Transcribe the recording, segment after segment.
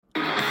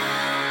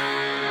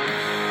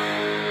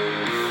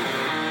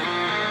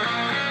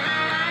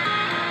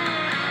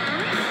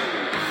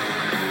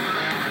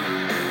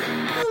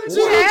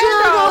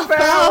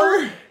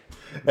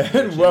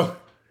And well,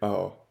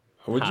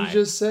 what'd you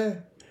just say?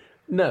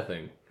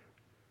 Nothing.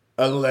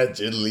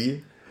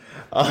 Allegedly.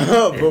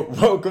 But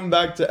welcome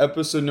back to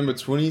episode number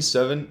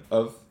 27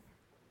 of...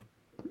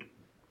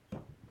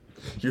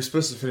 You're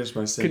supposed to finish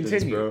my sentence,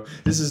 Continue. bro.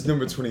 This is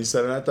number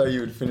 27. I thought you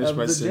would finish Of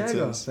my the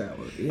sentence. Jagoff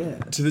family, yeah.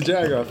 To the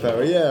Jagoff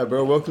family, yeah,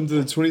 bro. Welcome to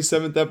the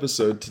 27th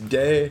episode.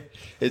 Today,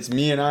 it's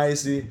me and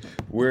Icy.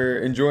 We're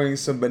enjoying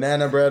some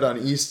banana bread on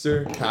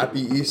Easter.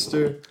 Happy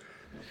Easter.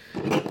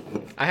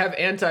 I have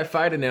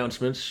anti-fight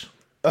announcements.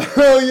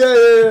 Oh,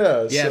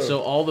 yeah. Yeah,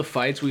 so all the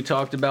fights we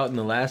talked about in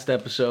the last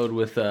episode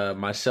with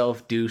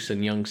myself, Deuce,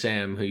 and Young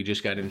Sam, who you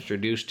just got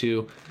introduced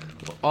to,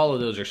 all of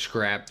those are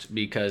scrapped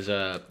because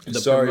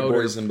Sorry,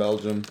 boys in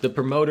Belgium. The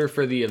promoter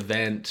for the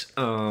event,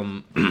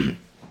 I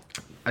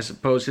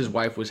suppose his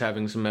wife was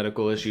having some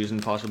medical issues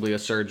and possibly a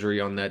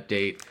surgery on that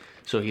date,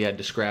 so he had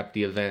to scrap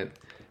the event.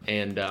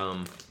 And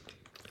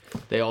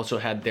they also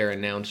had their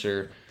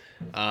announcer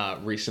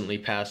recently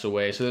pass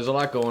away. So there's a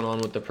lot going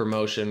on with the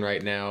promotion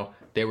right now.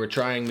 They were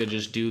trying to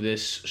just do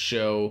this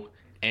show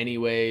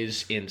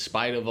anyways, in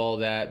spite of all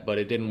that, but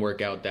it didn't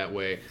work out that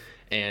way.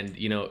 And,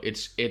 you know,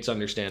 it's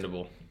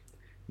understandable.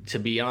 To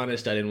be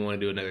honest, I didn't want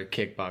to do another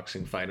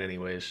kickboxing fight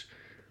anyways.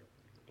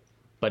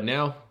 But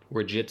now,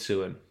 we're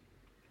jitsuing.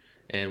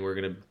 And we're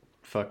going to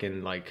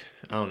fucking,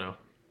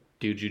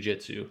 do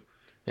jujitsu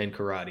and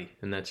karate.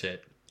 And that's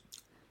it.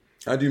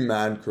 I do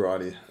mad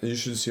karate. You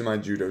should see my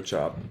judo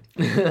chop.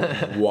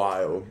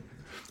 Wild.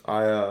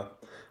 I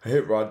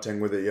hit Rod Tang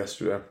with it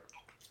yesterday.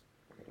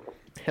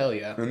 Hell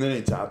yeah. And then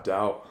he tapped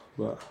out.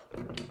 But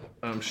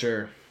I'm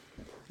sure.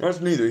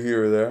 That's neither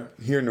here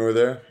nor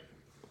there.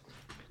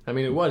 I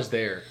mean, it was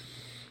there.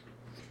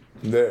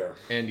 There.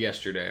 And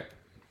yesterday.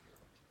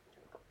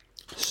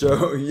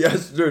 So,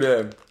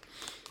 yesterday,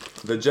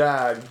 the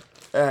Jag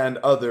and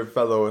other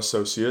fellow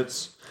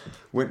associates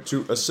went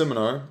to a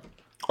seminar.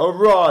 A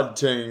Rod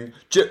Tang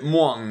Jit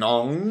Muang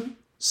Nong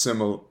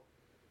seminar.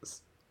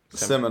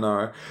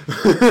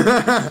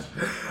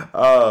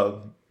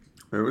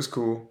 It was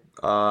cool.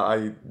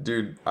 I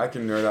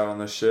can nerd out on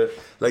this shit.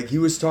 Like, he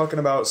was talking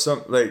about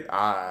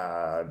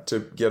to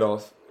get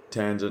off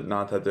tangent,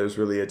 not that there's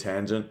really a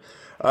tangent.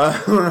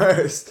 But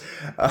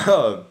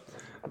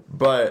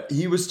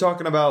he was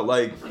talking about,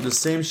 like, the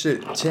same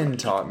shit Tin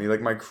taught me.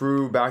 Like, my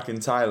crew back in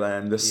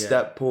Thailand, the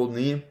step pulled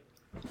knee.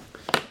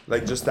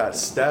 Like, just that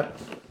step.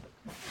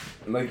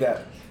 Like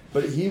that.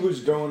 But he was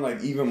going,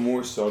 like, even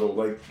more subtle.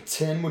 Like,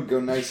 Tin would go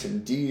nice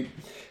and deep.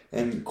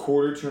 And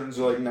quarter turns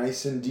are, like,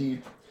 nice and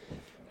deep.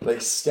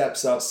 Like,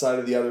 steps outside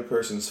of the other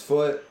person's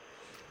foot.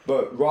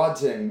 But Rod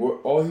Tang,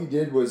 all he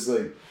did was,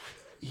 like,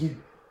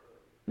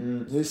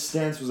 his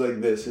stance was like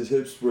this. His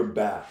hips were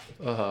back.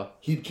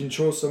 He'd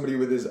control somebody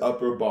with his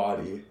upper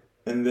body.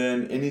 And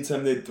then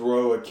anytime they'd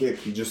throw a kick,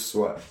 he just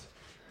swept.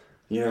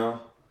 You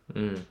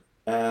know?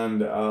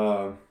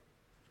 And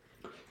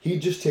he'd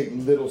just take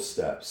little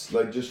steps.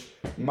 Like, just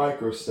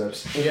micro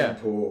steps. And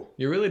pull.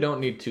 You really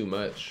don't need too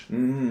much.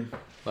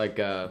 Like,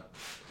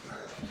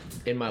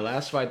 in my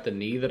last fight, the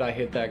knee that I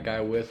hit that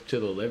guy with to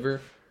the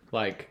liver,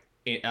 like,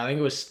 I think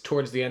it was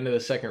towards the end of the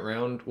second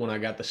round when I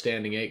got the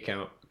standing 8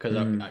 count. Because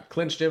I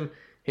clinched him,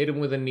 hit him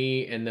with a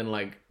knee, and then,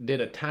 like,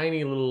 did a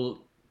tiny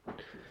little,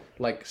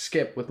 like,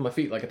 skip with my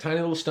feet. Like, a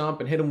tiny little stomp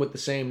and hit him with the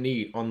same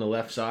knee on the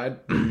left side.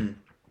 And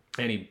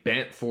he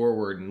bent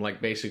forward and, like,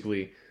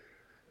 basically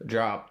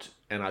dropped.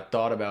 And I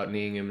thought about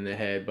kneeing him in the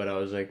head, but I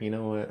was like, you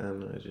know what?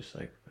 I'm going to just,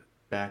 like,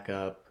 back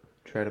up,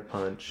 try to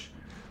punch.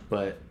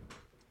 But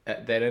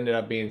that ended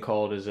up being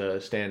called as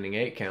a standing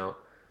 8 count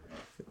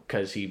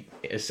because he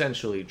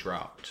essentially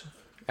dropped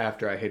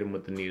after I hit him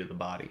with the knee to the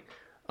body.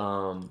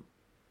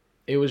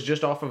 It was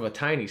just off of a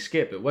tiny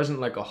skip. It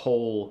wasn't like a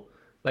whole,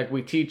 like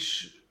we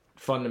teach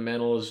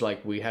fundamentals,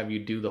 like we have you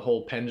do the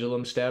whole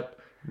pendulum step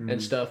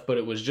and stuff, but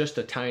it was just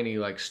a tiny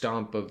like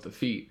stomp of the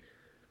feet.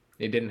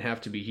 It didn't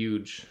have to be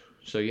huge.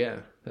 So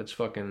yeah, that's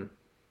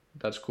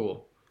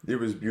cool. It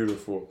was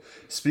beautiful.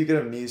 Speaking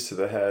of knees to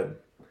the head,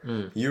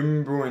 you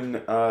remember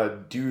when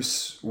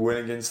Deuce went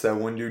against that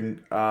one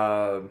dude,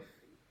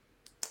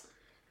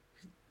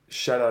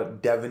 shout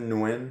out Devin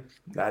Nguyen,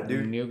 that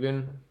dude?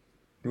 Nguyen,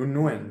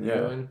 yeah.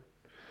 Nguyen.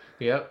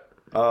 Yep.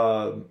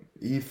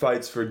 He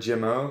fights for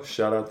Jimmo,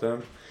 shout out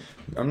them.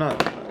 I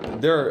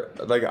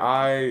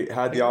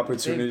had the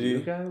opportunity.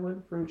 The guy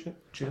went from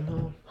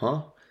Jimmo? Huh?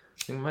 I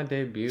think my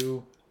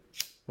debut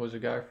was a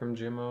guy from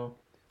Jimmo.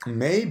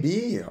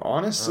 Maybe,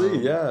 honestly,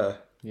 yeah.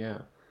 Yeah.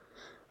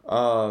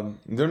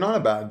 They're not a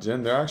bad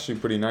gym. They're actually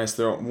pretty nice.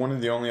 They're one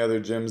of the only other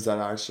gyms that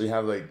actually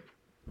have like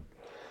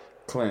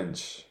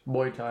clinch.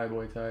 Muay Thai,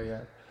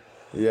 yeah.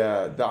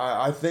 Yeah,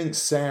 I think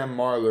Sam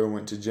Marlowe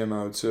went to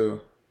Jimmo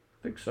too.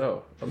 I think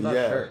so. I'm not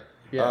sure.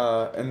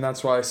 Yeah. And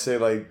that's why I say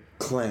like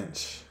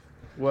clinch.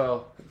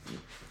 Well,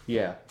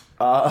 yeah.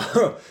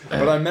 But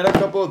I met a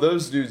couple of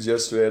those dudes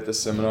yesterday at the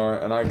seminar,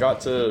 and I got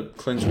to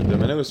clinch with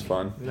them, and it was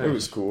fun. Nice. It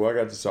was cool. I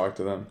got to talk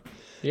to them.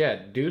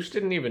 Yeah, Deuce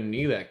didn't even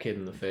knee that kid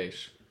in the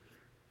face.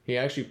 He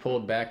actually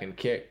pulled back and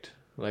kicked.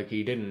 Like,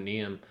 he didn't knee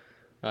him.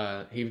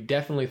 He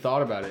definitely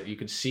thought about it. You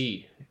could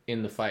see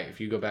in the fight. If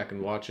you go back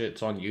and watch it,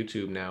 it's on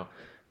YouTube now.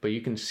 But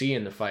you can see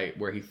in the fight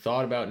where he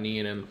thought about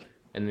kneeing him,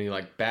 and then he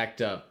like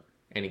backed up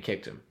and he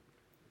kicked him.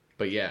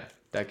 But yeah,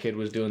 that kid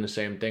was doing the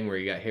same thing where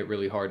he got hit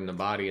really hard in the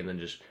body and then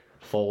just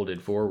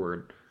folded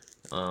forward.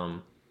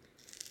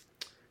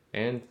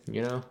 And,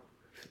 you know,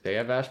 if they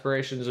have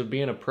aspirations of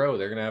being a pro,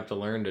 they're going to have to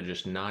learn to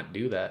just not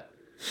do that.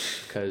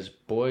 Because,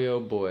 boy, oh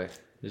boy,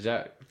 is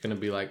that going to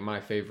be, like, my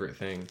favorite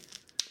thing.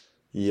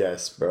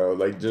 Yes, bro.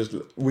 Like, just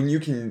when you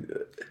can...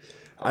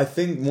 I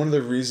think one of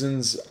the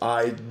reasons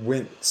I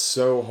went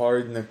so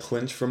hard in the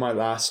clinch for my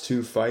last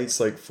 2 fights,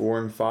 like 4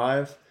 and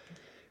 5,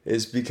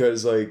 is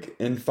because, like,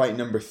 in fight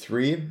number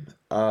 3,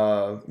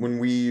 when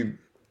we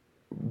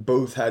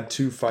both had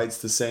 2 fights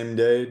the same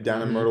day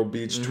down in Myrtle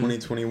Beach,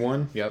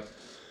 2021. Yep.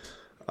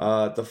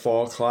 At the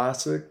Fall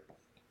Classic.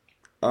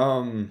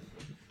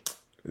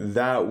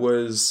 That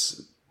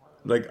was,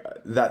 like,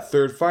 that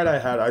third fight I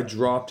had, I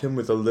dropped him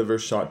with a liver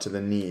shot to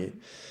the knee.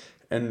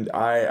 And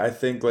I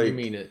think, like... You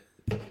mean it.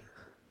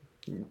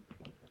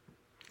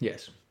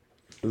 Yes.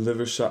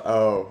 Liver shot.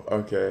 Oh,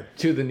 okay.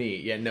 To the knee.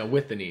 Yeah, no,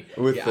 with the knee.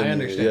 With yeah, the I knee.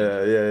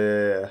 understand.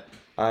 Yeah.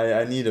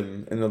 I need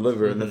him in the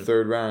liver in the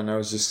third round. I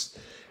was just...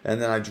 And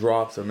then I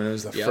dropped him, and it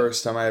was the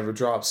first time I ever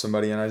dropped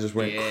somebody, and I just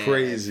went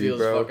crazy, it feels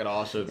bro. Fucking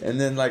awesome.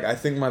 And then, like, I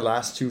think my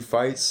last 2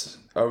 fights,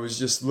 I was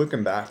just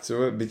looking back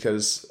to it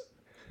because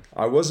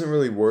I wasn't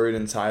really worried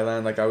in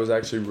Thailand. Like, I was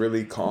actually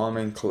really calm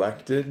and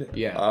collected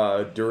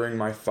during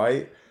my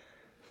fight.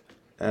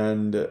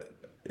 And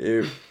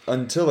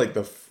until, like,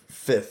 the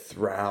 5th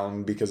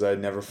round, because I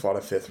had never fought a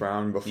 5th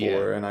round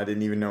before, and I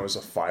didn't even know it was a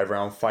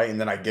 5-round fight, and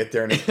then I get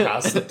there and it's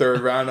past the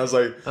 3rd round, I was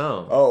like,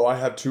 oh, I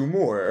have 2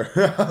 more.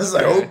 I was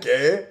like,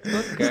 okay.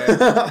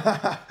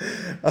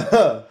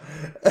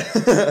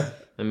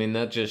 I mean,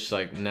 that's just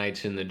like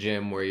nights in the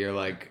gym where you're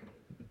like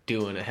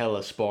doing a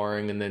hella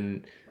sparring, and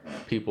then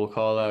people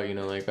call out, you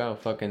know, like, oh,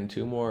 fucking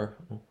 2 more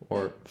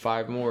or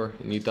 5 more,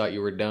 and you thought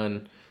you were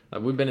done.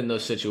 We've been in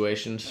those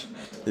situations.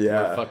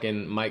 Yeah. Where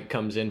fucking Mike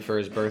comes in for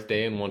his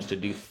birthday and wants to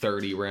do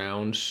 30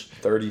 rounds.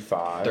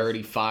 35.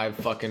 35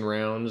 fucking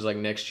rounds. Like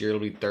next year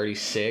it'll be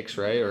 36,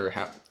 right? Or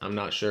I'm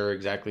not sure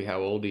exactly how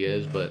old he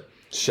is, but...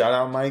 Shout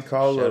out Mike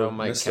Callow. Shout out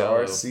Mike Mr.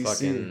 Callow. RCC.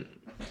 Fucking,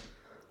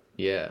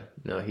 yeah.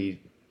 No, he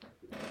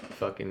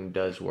fucking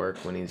does work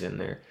when he's in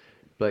there.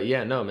 But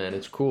yeah, no, man,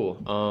 it's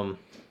cool.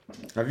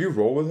 Have you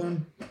rolled with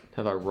him?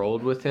 Have I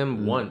rolled with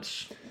him?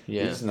 Once.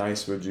 Yeah. He's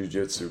nice with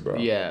jiu-jitsu, bro.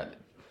 Yeah.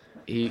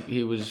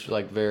 He was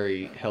like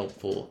very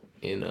helpful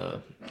in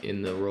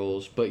the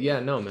roles. But yeah,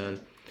 no, man.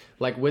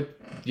 Like with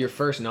your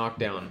first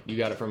knockdown, you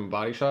got it from a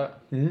body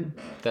shot? Mm-hmm.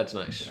 That's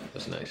nice.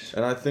 That's nice.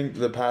 And I think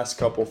the past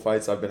couple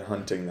fights I've been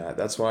hunting that.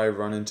 That's why I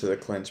run into the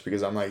clinch,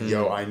 because I'm like,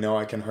 yo, I know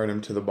I can hurt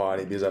him to the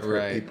body because I've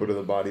hurt people to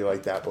the body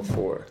like that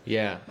before.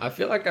 Yeah. I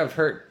feel like I've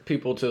hurt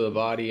people to the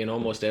body in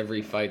almost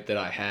every fight that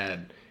I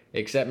had,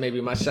 except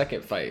maybe my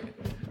second fight,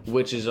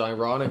 which is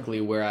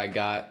ironically where I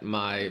got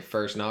my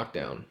first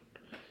knockdown,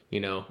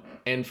 you know?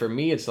 And for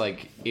me, it's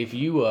like, if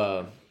you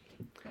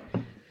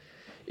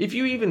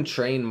even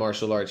train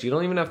martial arts, you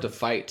don't even have to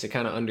fight to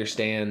kind of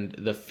understand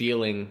the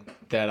feeling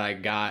that I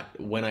got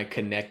when I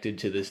connected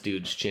to this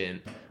dude's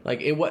chin.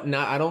 Like,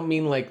 I don't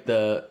mean like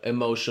the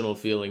emotional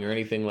feeling or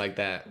anything like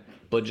that,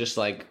 but just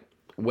like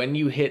when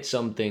you hit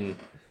something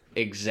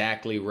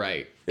exactly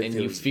right and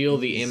you feel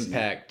the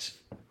impact,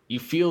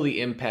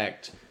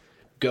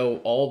 go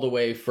all the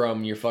way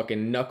from your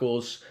fucking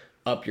knuckles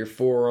up your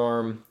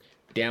forearm,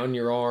 down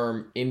your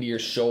arm, into your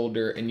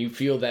shoulder, and you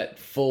feel that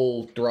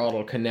full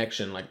throttle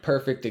connection, like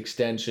perfect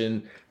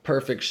extension,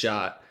 perfect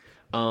shot.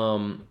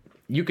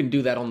 You can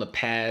do that on the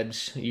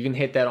pads. You can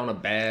hit that on a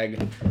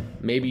bag.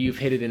 Maybe you've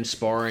hit it in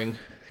sparring,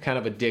 kind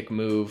of a dick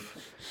move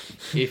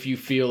if you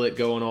feel it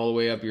going all the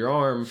way up your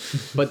arm.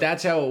 But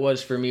that's how it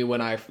was for me when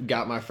I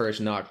got my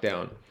first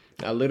knockdown.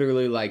 I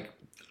literally like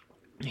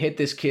hit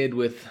this kid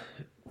with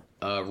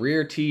a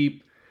rear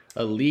teep,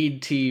 a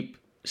lead teep,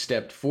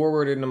 stepped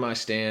forward into my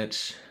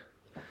stance,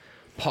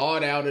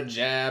 pawed out a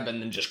jab,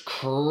 and then just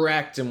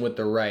cracked him with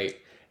the right.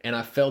 And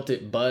I felt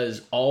it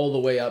buzz all the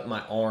way up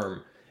my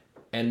arm.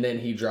 And then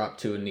he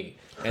dropped to a knee.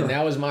 And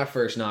that was my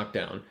first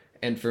knockdown.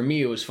 And for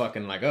me, it was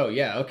fucking like, oh,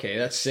 yeah, okay,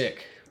 that's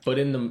sick. But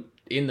in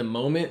the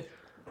moment,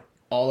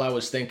 all I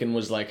was thinking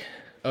was like,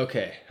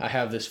 okay, I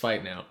have this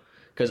fight now.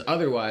 Because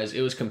otherwise,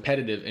 it was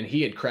competitive, and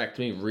he had cracked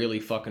me really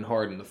fucking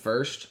hard in the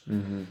first.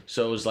 Mm-hmm.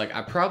 So it was like,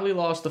 I probably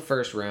lost the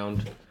first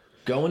round.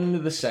 Going into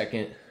the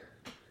second,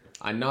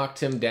 I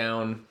knocked him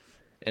down.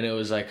 And it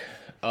was like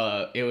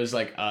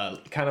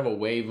kind of a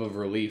wave of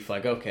relief.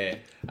 Like,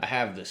 okay, I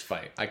have this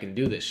fight. I can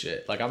do this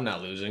shit. Like, I'm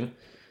not losing. The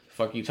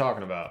fuck you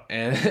talking about?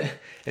 And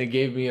it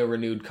gave me a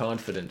renewed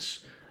confidence.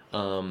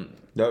 That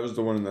was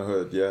the one in the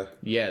hood, yeah.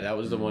 Yeah, that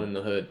was the one in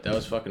the hood. That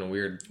was fucking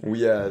weird.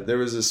 Yeah, there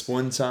was this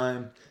one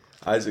time,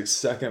 Isaac's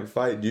second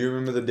fight. Do you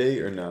remember the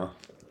date or no?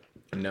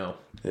 No.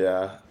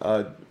 Yeah.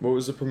 What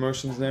was the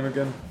promotion's name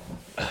again?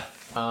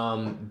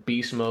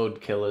 Beast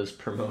Mode Killers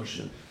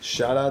promotion.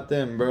 Shout out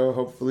them, bro.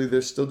 Hopefully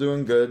they're still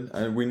doing good.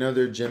 And we know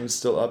their gym's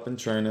still up and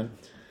training.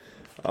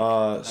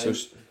 So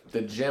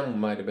The gym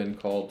might have been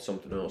called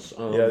something else.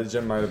 Yeah, the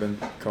gym might have been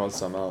called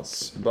something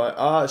else.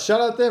 But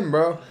shout out them,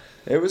 bro.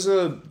 It was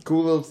a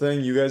cool little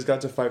thing. You guys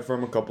got to fight for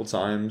him a couple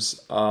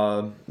times.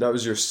 That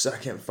was your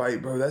second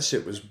fight, bro. That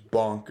shit was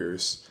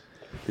bonkers.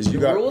 The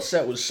rule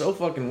set was so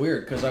fucking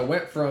weird because I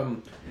went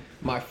from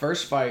my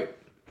first fight,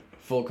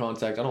 full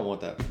contact. I don't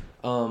want that.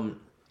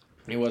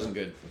 It wasn't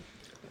good.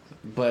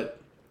 But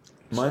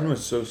mine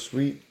was so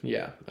sweet.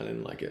 Yeah, I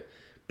didn't like it.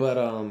 But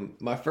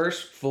my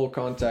first full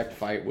contact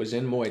fight was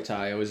in Muay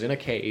Thai. I was in a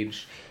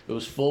cage. It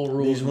was full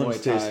rules These ones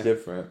Muay Thai. taste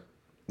different.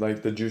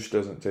 Like the juice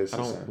doesn't taste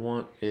the same. I don't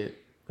want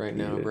it right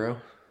now, bro.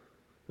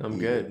 I'm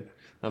good.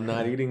 I'm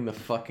not eating the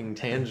fucking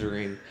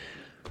tangerine.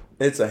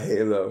 It's a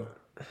Halo.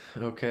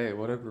 Okay,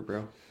 whatever,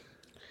 bro.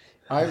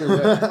 Either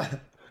way,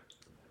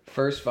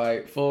 first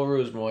fight, full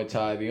rules Muay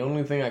Thai. The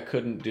only thing I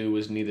couldn't do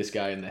was knee this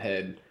guy in the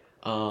head.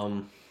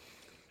 And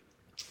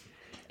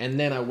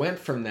then I went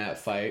from that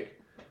fight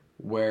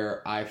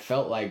where I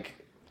felt like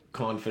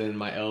confident in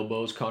my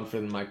elbows,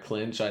 confident in my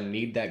clinch. I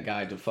need that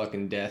guy to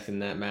fucking death in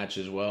that match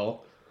as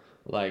well.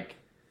 Like,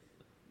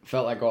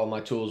 felt like all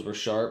my tools were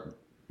sharp.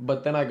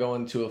 But then I go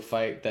into a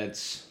fight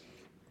that's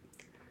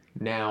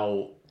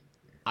now,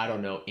 I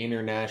don't know,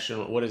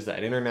 international, what is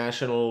that?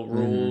 International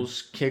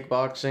rules,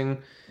 kickboxing,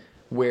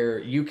 where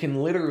you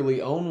can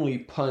literally only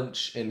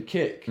punch and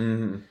kick.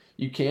 Mm-hmm.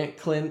 You can't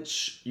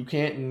clinch, you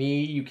can't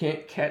knee, you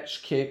can't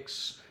catch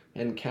kicks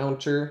and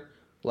counter.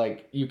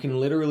 Like, you can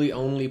literally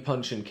only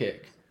punch and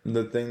kick.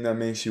 The thing that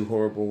makes you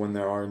horrible when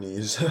there are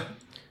knees.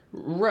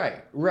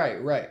 Right.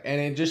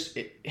 And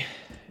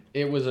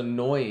it was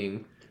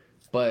annoying,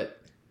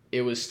 but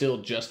it was still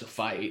just a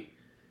fight,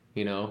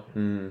 you know?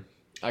 Mm.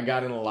 I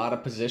got in a lot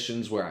of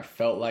positions where I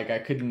felt like I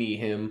could knee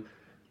him,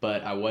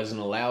 but I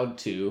wasn't allowed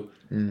to.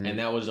 Mm. And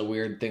that was a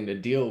weird thing to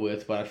deal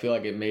with, but I feel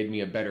like it made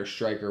me a better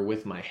striker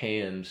with my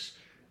hands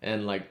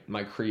and, like,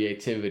 my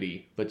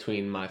creativity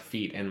between my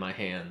feet and my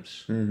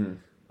hands. Mm-hmm.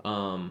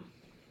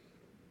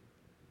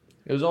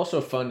 It was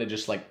also fun to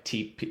just like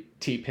teep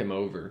him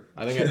over.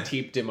 I think I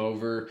teeped him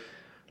over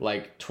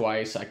like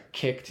twice. I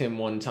kicked him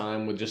one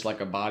time with just like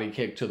a body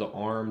kick to the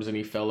arms and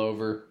he fell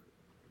over.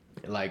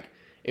 Like,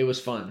 it was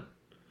fun,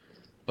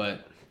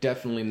 but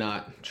definitely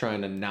not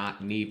trying to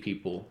not knee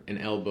people and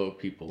elbow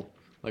people.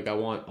 Like, I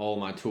want all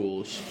my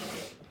tools.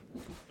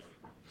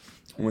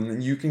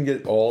 When you can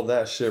get all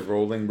that shit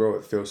rolling, bro,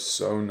 it feels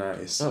so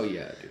nice. Oh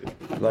yeah,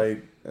 dude.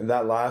 Like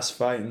that last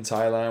fight in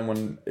Thailand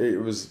when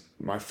it was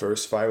my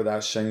first fight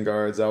without shin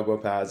guards, elbow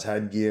pads,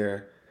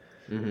 headgear,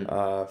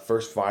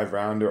 first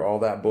 5-rounder, all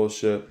that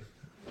bullshit.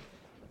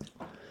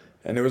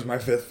 And it was my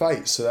 5th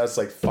fight, so that's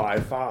like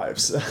 5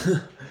 fives.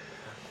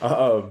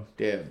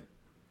 Damn.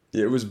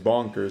 It was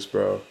bonkers,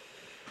 bro.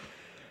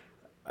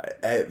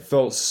 It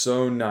felt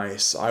so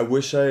nice. I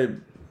wish the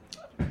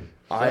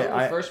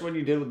first one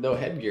you did with no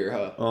headgear,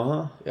 huh?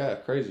 Uh-huh. Yeah,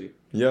 crazy.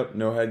 Yep,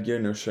 no headgear,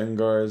 no shin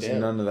guards,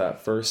 none of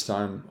that. First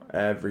time,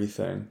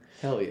 everything.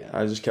 Hell yeah.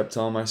 I just kept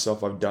telling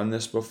myself I've done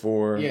this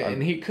before. Yeah,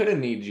 and he could have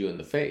kneed you in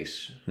the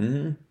face.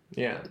 Mm-hmm.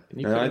 Yeah,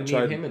 and you could have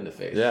kneed him in the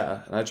face.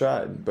 Yeah, and I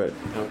tried, but...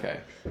 Okay.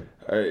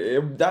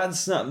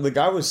 That's not... The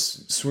guy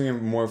was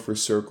swinging more for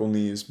circle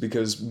knees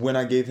because when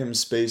I gave him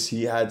space,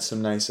 he had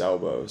some nice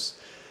elbows.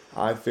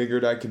 I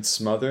figured I could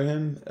smother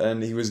him,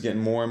 and he was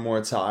getting more and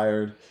more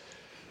tired.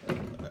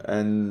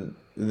 And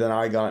then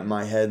I got in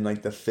my head in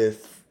like the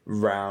 5th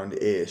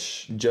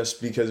round-ish,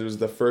 just because it was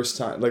the first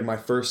time, like my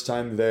first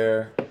time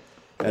there.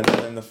 And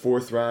then in the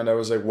 4th round, I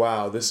was like,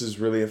 wow, this is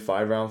really a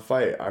 5-round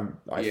fight.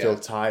 I feel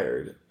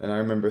tired. And I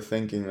remember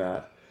thinking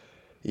that,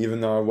 even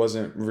though I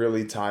wasn't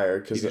really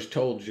tired. You just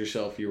told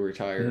yourself you were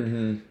tired.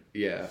 Mm-hmm.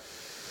 Yeah.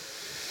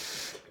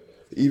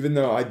 Even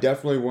though I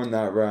definitely won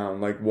that round.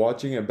 Like,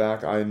 watching it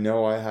back, I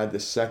know I had the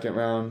 2nd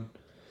round,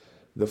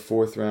 the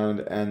 4th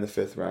round, and the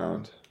 5th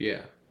round.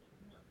 Yeah.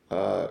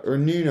 I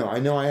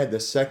know I had the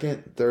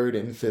 2nd, 3rd,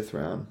 and 5th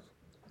round.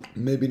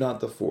 Maybe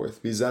not the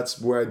 4th, because that's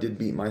where I did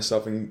beat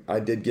myself and I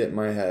did get in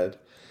my head.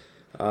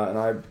 And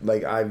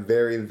I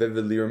very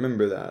vividly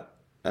remember that.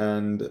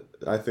 And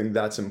I think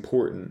that's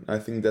important. I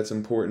think that's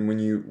important when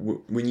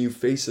you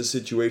face a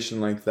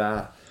situation like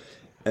that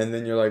and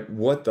then you're like,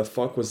 what the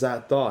fuck was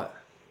that thought?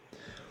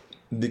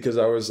 Because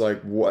I was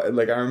like, what?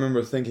 Like, I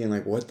remember thinking,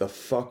 like, what the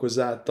fuck was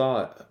that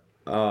thought?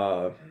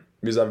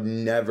 Because I've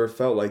never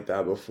felt like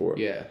that before.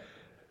 Yeah.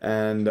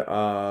 And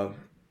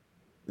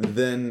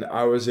then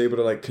I was able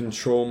to, like,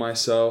 control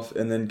myself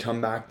and then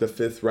come back the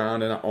 5th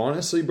round. And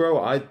honestly,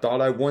 bro, I thought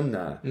I won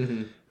that.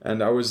 Mm-hmm.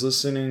 And I was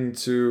listening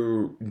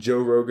to Joe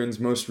Rogan's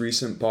most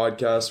recent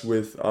podcast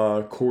with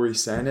Corey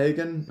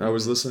Sanhagen. I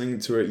was listening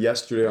to it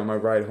yesterday on my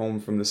ride home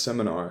from the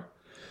seminar,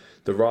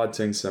 the Rod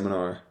Ting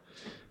seminar.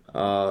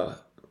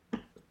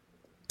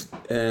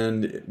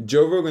 And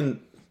Joe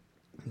Rogan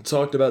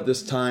talked about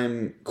this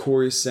time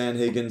Corey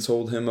Sanhagen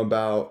told him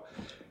about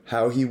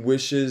how he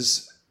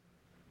wishes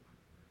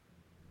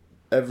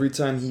every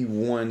time he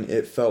won,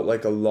 it felt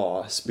like a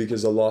loss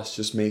because a loss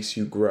just makes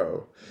you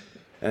grow.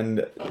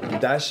 And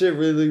that shit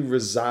really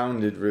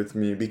resounded with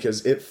me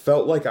because it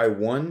felt like I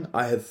won.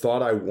 I had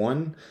thought I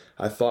won.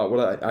 I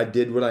thought I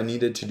did what I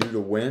needed to do to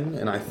win.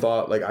 And I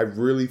thought, like, I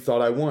really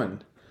thought I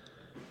won.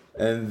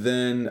 And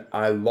then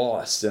I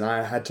lost. And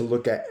I had to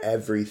look at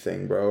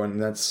everything, bro. And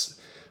that's,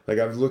 like,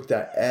 I've looked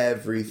at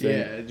everything.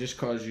 Yeah, it just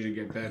caused you to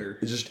get better.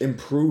 It just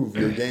improve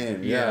your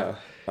game. Yeah.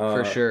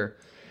 For sure.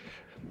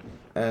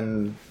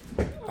 And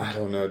I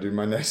don't know, dude.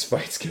 My next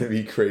fight's gonna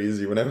be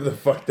crazy. Whenever the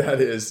fuck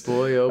that is.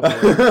 Boy, oh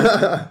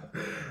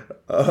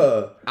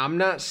boy. I'm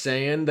not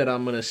saying that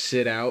I'm gonna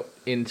sit out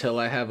until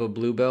I have a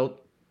blue belt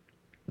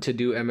to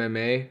do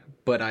MMA,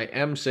 but I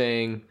am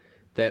saying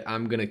that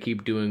I'm gonna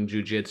keep doing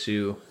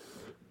jiu-jitsu,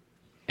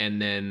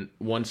 and then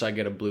once I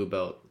get a blue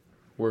belt,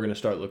 we're gonna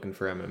start looking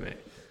for MMA.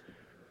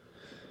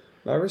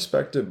 I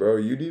respect it, bro.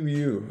 You do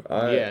you.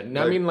 I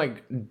mean,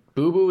 like,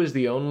 Boo Boo is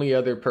the only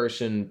other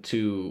person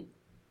to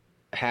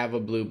have a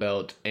blue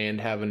belt and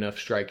have enough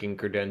striking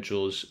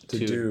credentials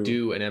to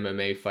do an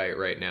MMA fight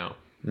right now.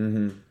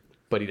 Mm-hmm.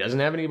 But he doesn't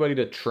have anybody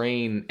to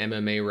train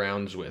MMA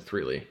rounds with,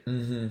 really.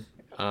 Mm-hmm.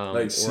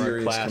 Like, serious or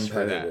a class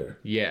competitor. for that.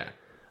 Yeah.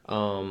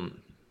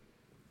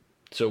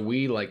 So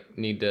we, like,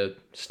 need to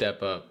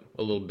step up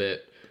a little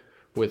bit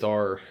with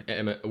our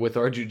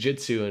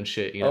jiu-jitsu and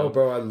shit, you know. Oh,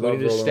 bro, I love we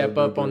need to step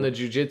up on the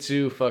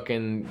jiu-jitsu,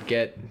 fucking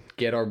get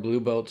our blue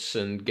belts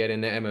and get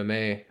into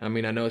MMA. I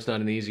mean, I know it's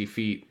not an easy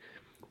feat,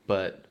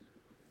 but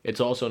it's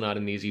also not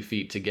an easy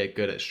feat to get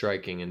good at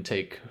striking and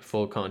take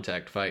full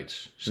contact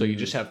fights. So you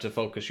just have to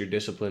focus your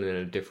discipline in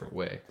a different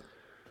way.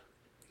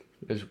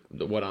 Is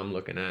what I'm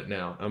looking at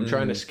now. I'm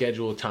trying to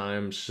schedule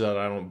times so that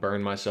I don't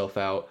burn myself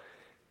out,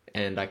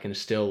 and I can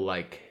still,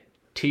 like,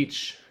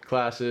 teach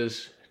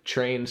classes,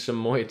 train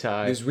some Muay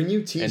Thai. Because when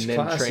you teach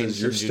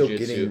classes, you're still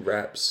getting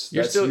reps.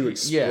 That's you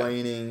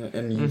explaining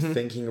and you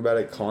thinking about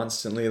it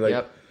constantly.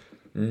 Like,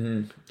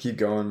 keep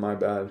going. My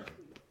bad.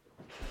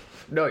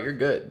 No, you're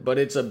good. But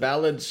it's a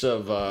balance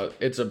of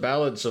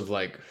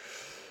like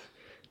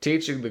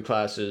teaching the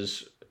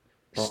classes,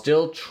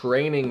 still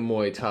training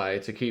Muay Thai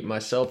to keep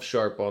myself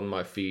sharp on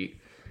my feet,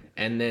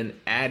 and then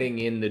adding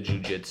in the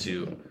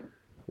jiu-jitsu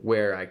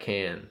where I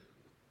can,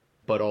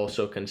 but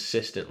also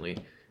consistently,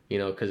 you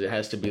know, because it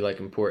has to be, like,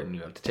 important.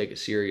 You have to take it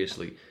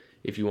seriously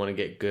if you want to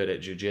get good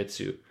at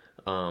jiu-jitsu,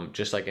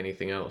 just like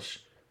anything else.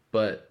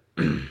 But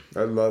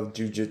I love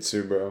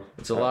jiu-jitsu, bro.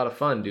 It's a lot of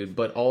fun, dude.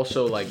 But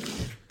also, like,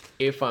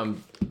 if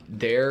I'm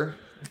there,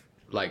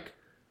 like,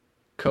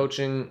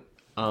 coaching,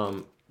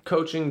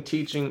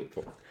 teaching,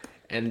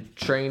 and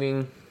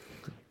training,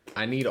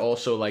 I need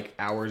also, like,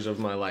 hours of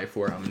my life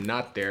where I'm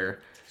not there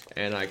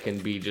and I can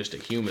be just a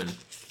human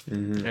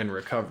and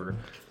recover.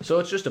 So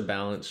it's just a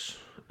balance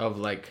of,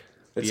 like,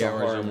 the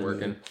hours I'm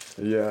working.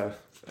 Yeah.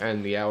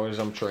 And the hours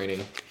I'm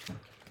training.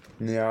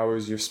 And the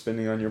hours you're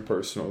spending on your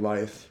personal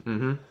life.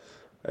 Mm-hmm.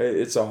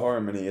 It's a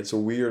harmony. It's a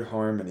weird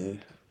harmony.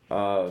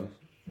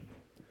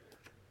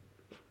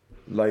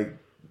 Like,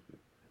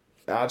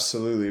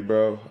 absolutely,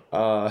 bro.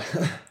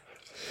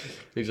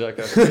 He's like,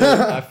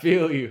 I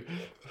feel you.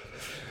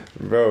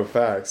 Bro,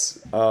 facts.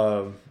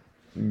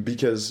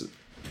 Because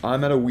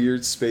I'm at a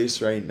weird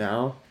space right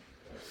now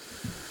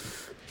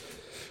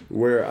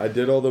where I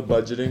did all the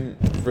budgeting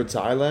for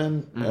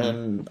Thailand,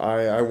 and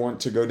I want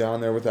to go down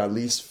there with at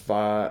least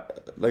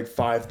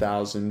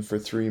 $5,000 for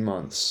 3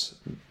 months.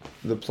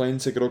 The plane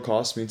ticket will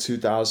cost me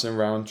 $2,000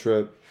 round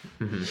trip,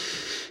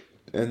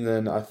 and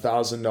then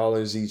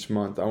 $1,000 each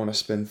month. I want to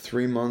spend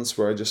 3 months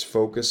where I just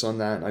focus on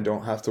that, and I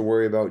don't have to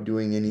worry about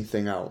doing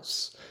anything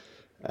else.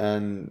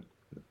 And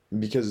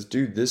because,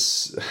 dude,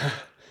 this,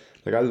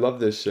 like, I love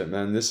this shit,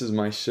 man. This is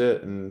my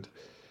shit, and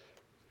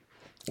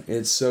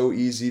it's so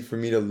easy for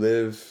me to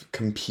live,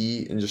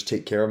 compete, and just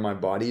take care of my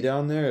body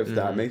down there, if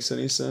that makes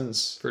any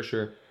sense. For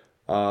sure.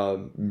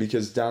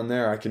 Because down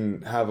there I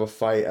can have a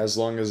fight as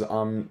long as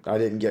I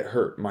didn't get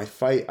hurt. My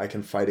fight, I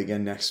can fight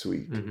again next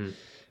week.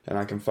 And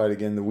I can fight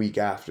again the week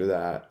after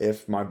that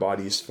if my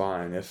body's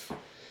fine.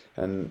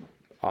 And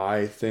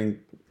I think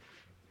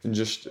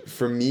just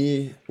for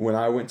me, when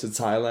I went to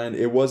Thailand,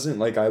 it wasn't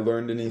like I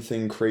learned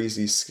anything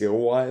crazy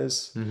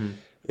skill-wise.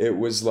 It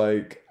was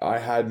like I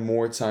had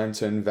more time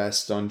to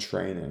invest on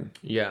training.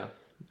 Yeah,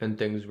 and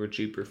things were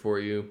cheaper for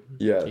you.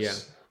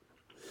 Yes.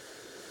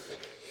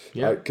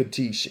 Yeah. I could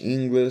teach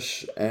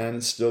English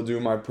and still do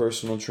my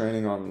personal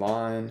training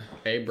online.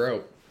 Hey,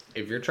 bro,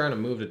 if you're trying to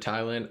move to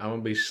Thailand, I'm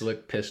gonna be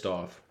slick pissed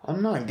off.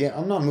 I'm not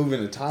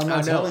moving to Thailand.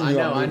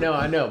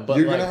 I know. But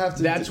you're gonna have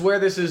to. That's where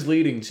this is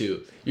leading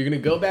to. You're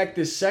gonna go back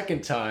this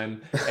second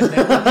time, and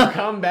then when you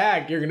come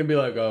back, you're gonna be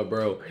like, "Oh,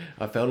 bro,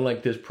 I found,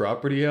 like, this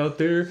property out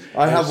there.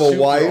 I have a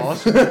wife.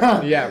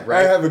 Awesome." Yeah,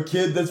 right. I have a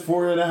kid that's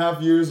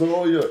 4.5 years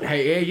old. Yeah.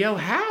 Hey, yo,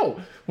 how?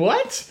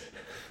 What?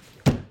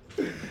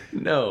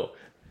 No.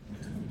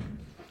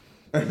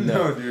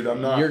 No, dude,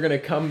 I'm not. You're going to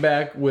come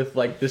back with,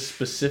 like, this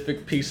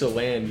specific piece of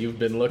land you've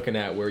been looking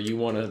at where you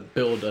want to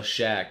build a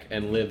shack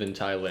and live in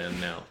Thailand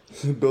now.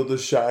 Build a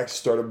shack,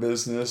 start a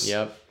business.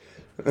 Yep.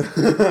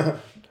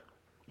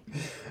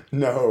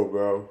 No,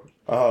 bro.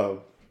 I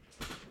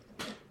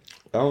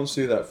don't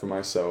see that for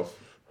myself.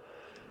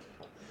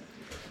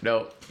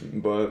 No.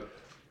 But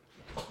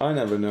I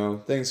never know.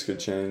 Things could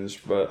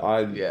change, but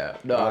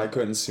I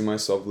couldn't see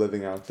myself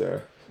living out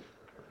there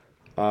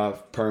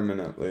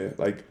permanently.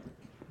 Like,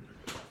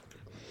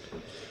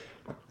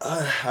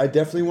 I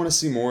definitely want to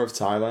see more of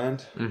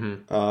Thailand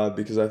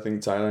because I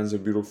think Thailand's a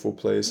beautiful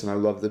place, and I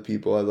love the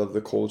people, I love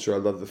the culture, I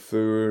love the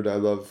food, I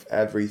love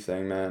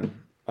everything,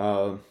 man.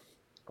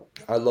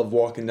 I love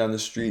walking down the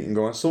street and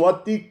going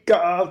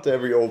 "Sawadee-ka" to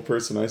every old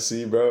person I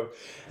see, bro.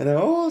 And then,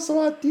 "Oh,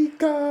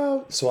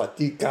 Sawadee-ka,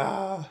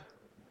 Sawadee-ka."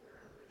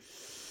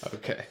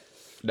 Okay.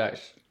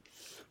 Nice.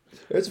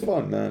 It's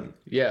fun, man.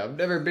 Yeah, I've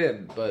never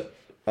been, but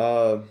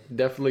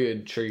definitely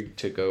intrigued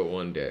to go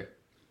one day.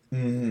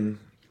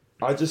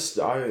 I just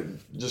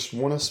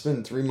want to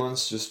spend 3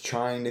 months just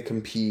trying to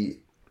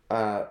compete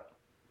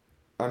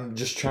I'm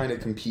just trying to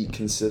compete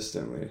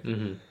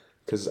consistently.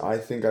 Because I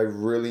think I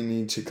really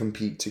need to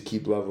compete to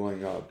keep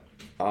leveling up.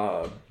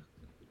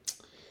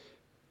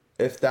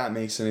 If that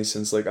makes any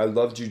sense. Like, I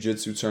love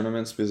jiu-jitsu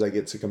tournaments because I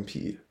get to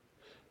compete.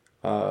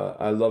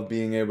 I love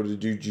being able to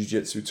do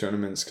jiu-jitsu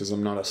tournaments because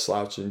I'm not a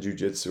slouch in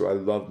jiu-jitsu. I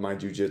love my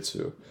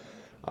jiu-jitsu.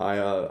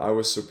 I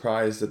was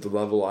surprised at the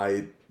level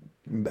I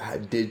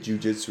did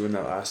jiu-jitsu in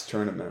that last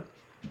tournament.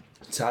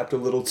 Tapped a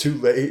little too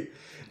late.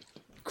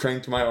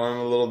 Cranked my arm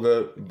a little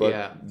bit.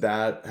 But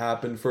that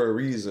happened for a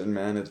reason,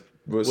 man. It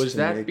was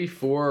that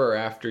before or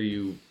after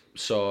you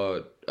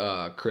saw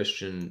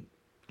Christian,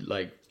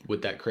 like,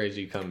 with that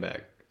crazy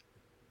comeback?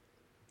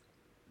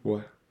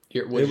 What?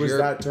 It was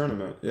that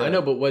tournament. Yeah. I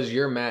know, but was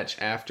your match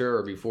after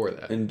or before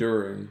that? And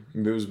during.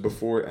 It was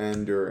before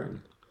and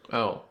during.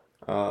 Oh.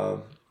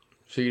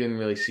 So you didn't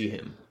really see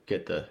him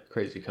get the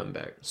crazy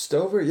comeback?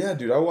 Stover, yeah,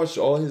 dude. I watched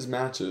all his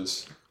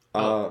matches.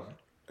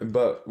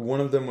 But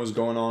one of them was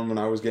going on when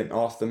I was getting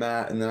off the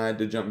mat, and then I had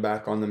to jump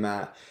back on the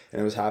mat,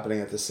 and it was happening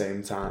at the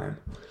same time.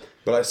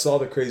 But I saw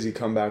the crazy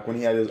comeback when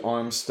he had his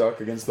arm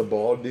stuck against the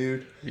ball,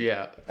 dude.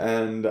 Yeah.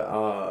 And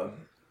I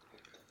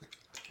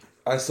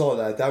saw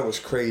that. That was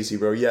crazy,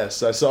 bro.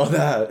 Yes, I saw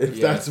that.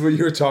 If that's what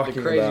you were talking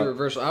about. The crazy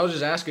reversal. I was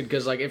just asking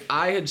because, like, if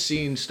I had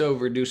seen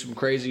Stover do some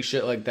crazy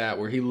shit like that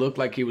where he looked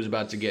like he was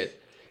about to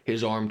get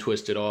his arm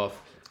twisted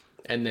off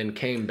and then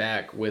came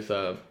back with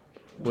a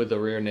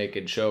rear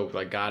naked choke,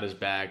 like, got his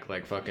back,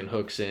 like, fucking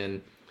hooks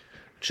in,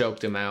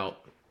 choked him out.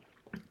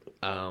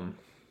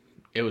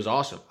 It was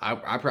awesome.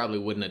 I probably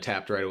wouldn't have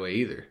tapped right away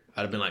either.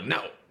 I'd have been like,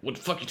 no, what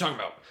the fuck you talking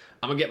about?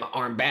 I'm going to get my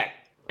arm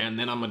back, and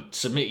then I'm going to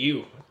submit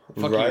you.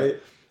 Fuck right? You.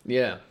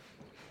 Yeah.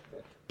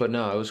 But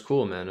no, it was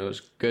cool, man. It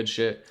was good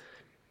shit.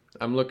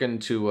 I'm looking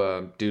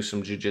to do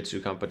some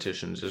jiu-jitsu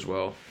competitions as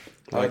well.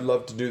 I'd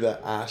love to do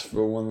that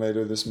Asheville one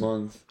later this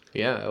month.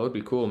 Yeah, that would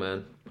be cool,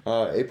 man.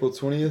 April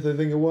 20th, I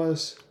think it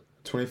was.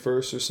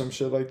 21st or some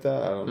shit like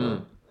that. I don't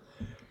know.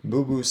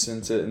 Boo Boo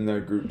sent it in their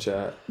group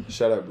chat.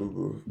 Shout out Boo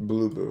Boo.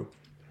 Blue Boo.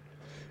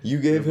 You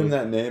gave him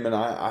that name, and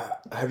I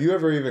have you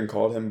ever even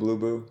called him Blue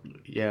Boo?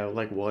 Yeah,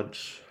 like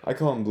once. I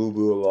call him Blue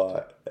Boo a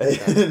lot.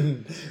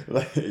 And,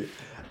 like,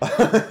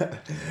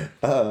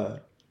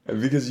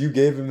 because you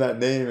gave him that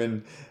name,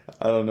 and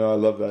I don't know, I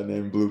love that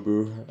name, Blue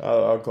Boo.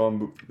 I'll call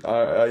him,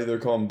 I either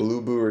call him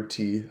Blue Boo or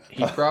T.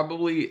 He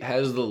probably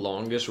has the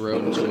longest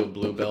road to a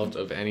blue belt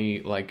of any,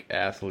 like,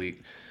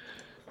 athlete.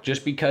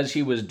 Just because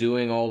he was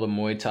doing all the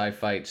Muay Thai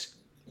fights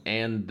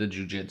and the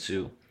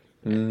jiu-jitsu.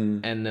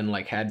 And then,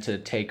 like, had to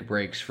take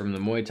breaks from the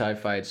Muay Thai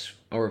fights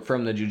or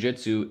from the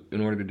jiu-jitsu in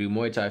order to do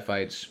Muay Thai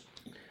fights.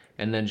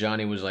 And then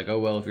Johnny was like, oh,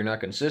 well, if you're not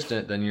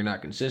consistent, then you're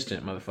not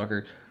consistent,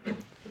 motherfucker.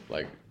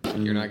 Like,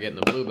 you're not getting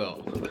the blue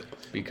belt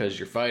because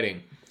you're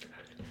fighting.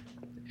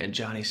 And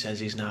Johnny says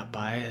he's not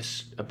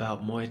biased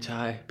about Muay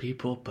Thai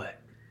people,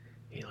 but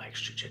he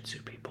likes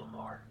jiu-jitsu people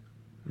more.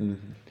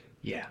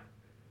 Yeah.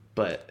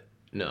 But,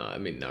 no, I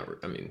mean,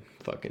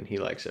 fucking, he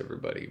likes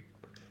everybody.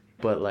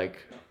 But,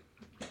 like...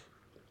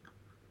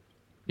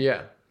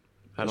 Yeah.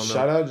 I don't know.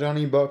 Shout out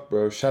Johnny Buck,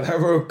 bro. Shout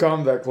out Road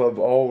Combat Club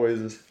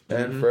always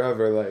and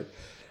forever. Like,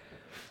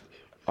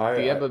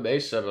 the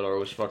MMA seminar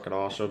was fucking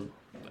awesome.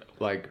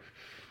 Like,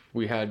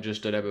 we had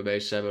just an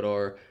MMA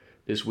seminar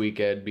this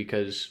weekend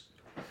because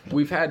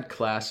we've had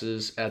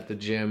classes at the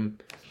gym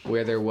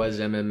where there was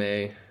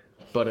MMA,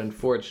 but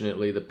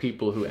unfortunately the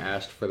people who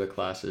asked for the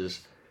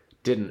classes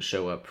didn't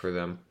show up for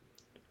them.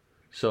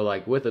 So,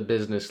 like, with a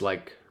business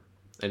like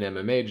an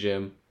MMA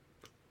gym,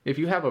 if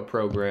you have a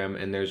program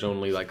and there's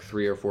only like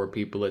 3 or 4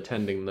 people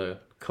attending the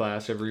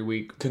class every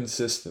week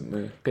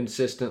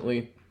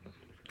consistently,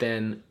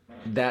 then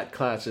that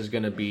class is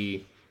going to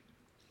be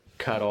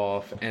cut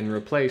off and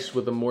replaced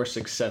with a more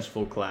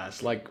successful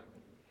class, like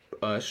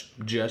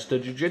just a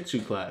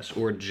jiu-jitsu class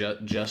or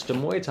just a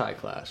Muay Thai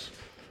class,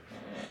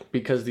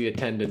 because the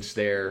attendance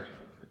there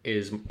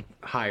is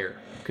higher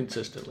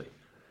consistently.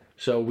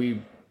 So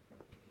we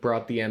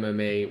brought the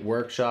MMA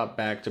workshop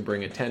back to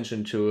bring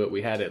attention to it.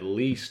 We had at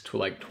least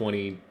like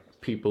 20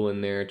 people in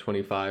there,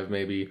 25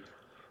 maybe,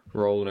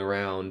 rolling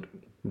around,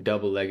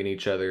 double-legging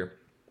each other,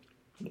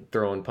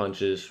 throwing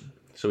punches.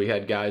 So we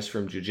had guys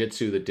from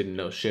jiu-jitsu that didn't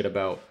know shit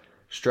about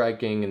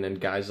striking, and then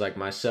guys like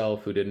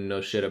myself who didn't know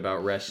shit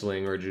about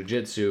wrestling or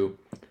jiu-jitsu,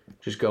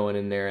 just going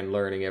in there and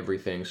learning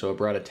everything. So it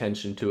brought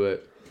attention to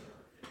it.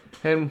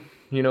 And,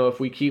 you know, if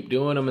we keep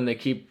doing them and they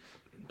keep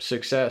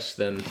success,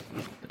 then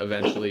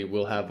eventually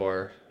we'll have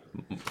our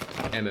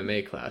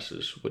MMA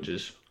classes, which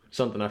is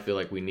something I feel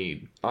like we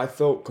need. I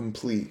felt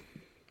complete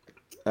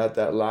at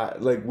that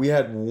like we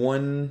had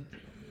one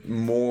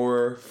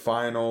more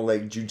final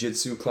like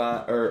jiu-jitsu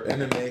class or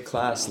MMA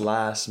class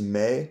last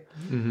May.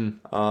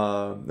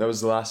 That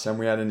was the last time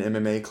we had an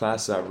MMA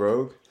class at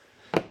Rogue,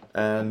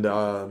 and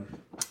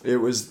it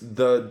was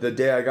the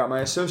day I got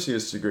my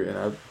associate's degree, and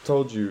I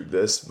told you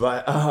this,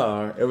 but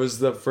it was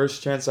the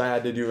first chance I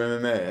had to do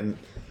MMA, and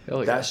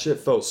that shit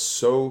felt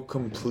so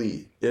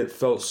complete. It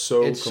felt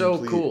so It's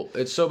complete. so cool.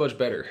 It's so much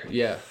better.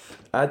 Yeah.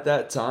 At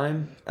that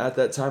time, I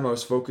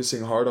was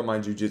focusing hard on my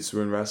jiu-jitsu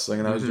and wrestling,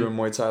 and I was doing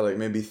Muay Thai like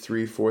maybe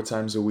 3-4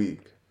 times a week.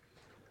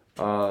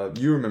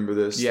 You remember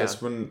this? Yeah.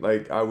 That's when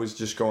like I was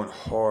just going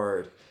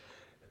hard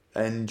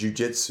in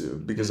jiu-jitsu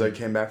because I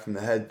came back from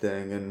the head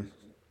thing, and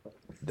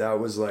that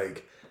was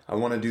like I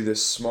want to do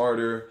this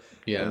smarter.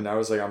 Yeah. And I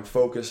was like, I'm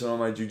focusing on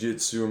my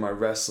jiu-jitsu, my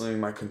wrestling,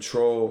 my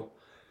control,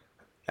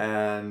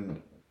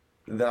 and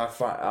then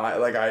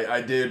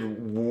I did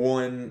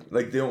one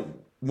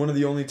of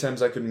the only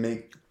times I could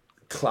make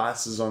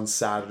classes on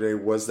Saturday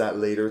was that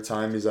later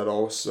time because I'd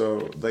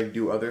also like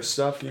do other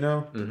stuff, you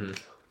know.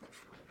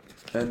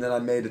 And then I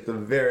made it the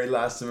very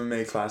last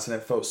MMA class, and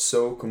it felt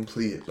so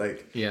complete.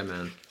 Like, yeah,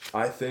 man.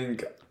 I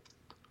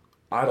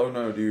don't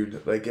know,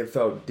 dude. Like, it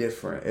felt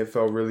different. It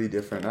felt really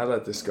different. I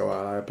let this go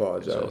out. I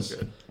apologize. It's all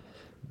good.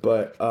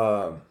 But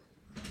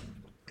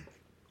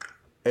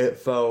it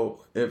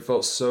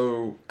felt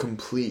so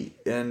complete,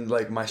 and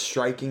like my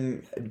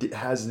striking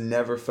has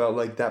never felt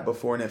like that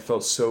before, and it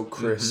felt so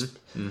crisp.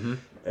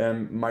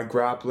 And my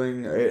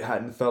grappling, it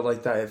hadn't felt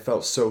like that. It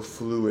felt so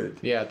fluid.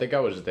 Yeah, I think I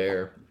was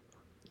there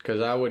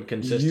because I would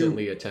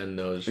consistently attend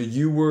those.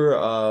 You were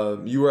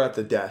at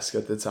the desk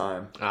at the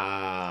time.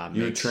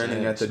 You were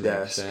training at the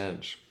desk.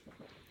 Sense.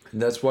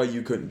 That's why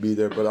you couldn't be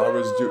there. But I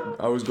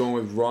was going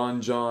with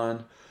Ron,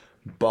 John,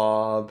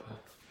 Bob,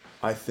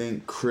 I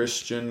think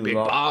Christian, Big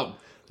Bob.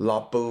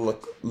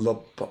 Lapiachan.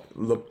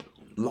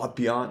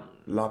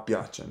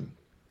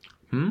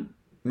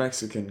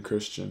 Mexican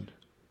Christian.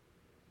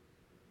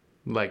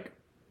 Like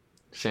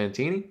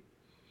Santini?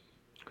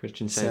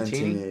 Christian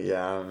Santini?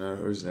 Yeah, I don't know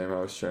whose name I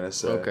was trying to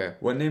say. Okay.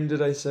 What name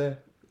did I say?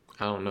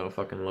 I don't know.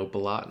 Fucking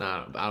Lopalot?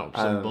 Nah, I don't.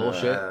 Some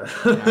bullshit. I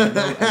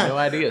have no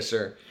idea,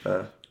 sir.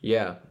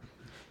 Yeah.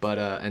 But,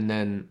 and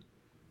then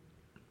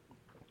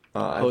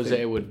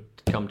Jose would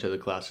come to the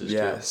classes too.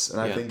 Yes, and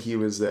I think he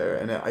was there.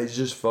 And I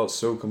just felt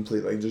so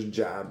complete. Like, just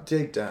jab,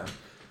 takedown.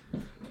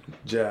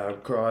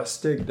 Jab, cross,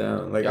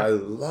 takedown. Like, I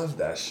love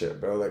that shit,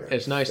 bro. Like,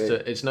 it's nice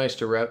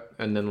to rep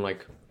and then,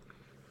 like,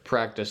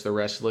 practice the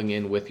wrestling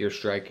in with your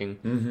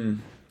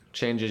striking.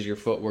 Changes your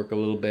footwork a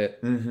little bit.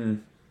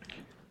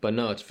 But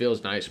no, it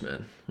feels nice,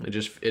 man.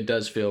 It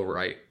does feel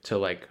right to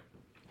like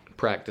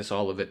practice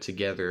all of it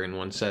together in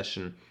one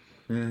session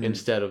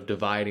instead of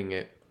dividing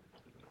it.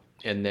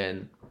 And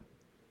then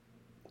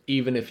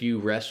even if you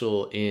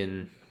wrestle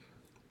in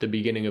the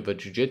beginning of a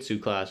jiu-jitsu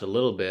class a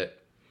little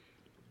bit,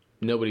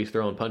 nobody's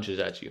throwing punches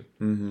at you.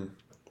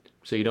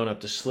 So you don't have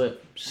to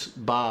slip,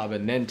 bob,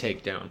 and then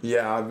take down.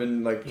 Yeah, I've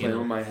been like playing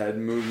with my head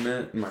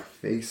movement, my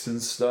face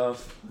and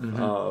stuff.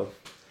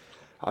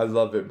 I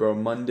love it, bro.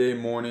 Monday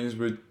mornings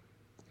with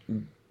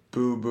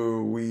Boo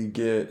Boo, we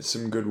get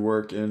some good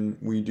work in.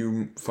 We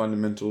do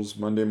fundamentals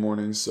Monday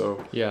mornings,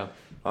 so yeah.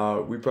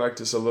 We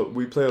practice a little.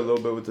 We play a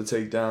little bit with the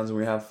takedowns, and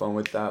we have fun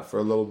with that for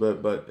a little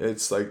bit. But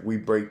it's like we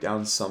break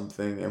down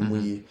something and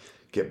we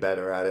get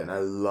better at it, and I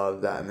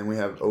love that. And then we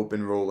have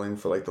open rolling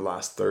for like the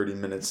last 30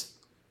 minutes.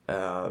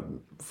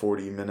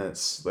 40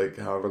 minutes, like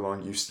however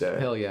long you stay.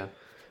 Hell yeah.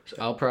 So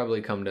I'll probably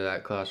come to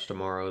that class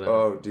tomorrow then.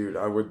 Oh, dude,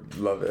 I would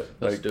love it.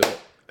 Let's do it.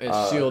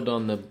 It's sealed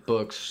on the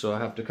books, so I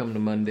have to come to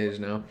Mondays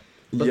now.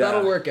 But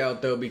that'll work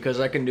out, though,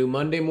 because I can do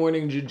Monday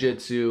morning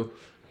jiu-jitsu.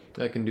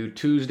 I can do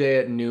Tuesday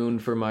at noon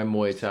for my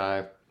Muay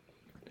Thai.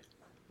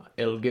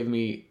 It'll give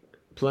me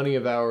plenty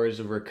of hours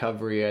of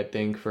recovery, I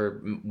think,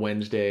 for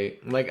Wednesday.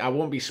 Like, I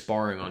won't be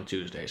sparring on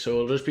Tuesday, so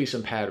it'll just be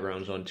some pad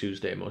rounds on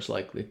Tuesday, most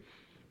likely.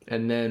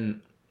 And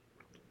then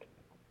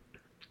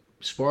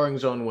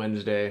sparring's on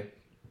Wednesday,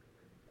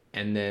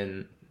 and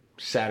then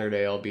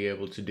Saturday I'll be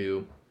able to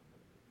do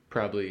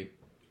probably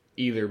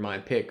either my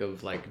pick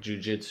of like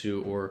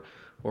jiu-jitsu or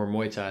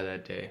Muay Thai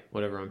that day,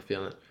 whatever I'm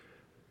feeling.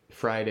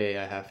 Friday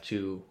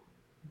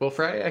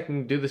Friday I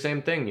can do the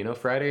same thing, you know.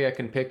 Friday I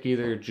can pick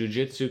either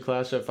jiu-jitsu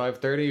class at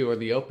 5:30 or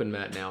the open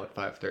mat now at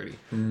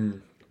 5:30.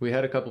 We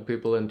had a couple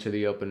people into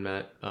the open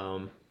mat.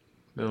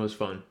 It was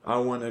fun. I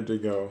wanted to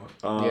go.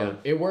 Yeah,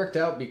 it worked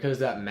out because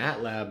that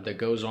mat lab that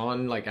goes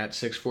on like at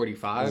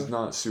 6:45 is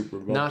not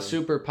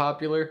super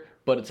popular,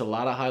 but it's a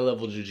lot of high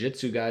level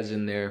jiu-jitsu guys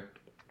in there,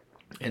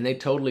 and they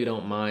totally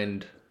don't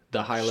mind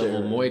the high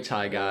level Muay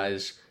Thai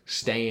guys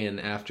staying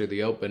after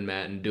the open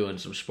mat and doing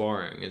some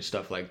sparring and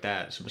stuff like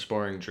that, some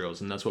sparring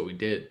drills, and that's what we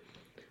did.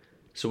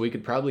 So we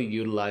could probably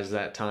utilize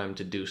that time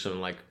to do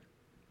some like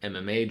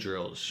MMA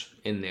drills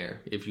in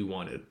there if you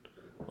wanted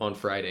on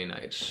Friday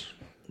nights.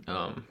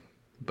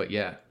 But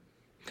yeah,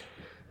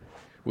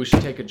 we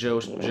should take a Joe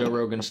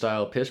Rogan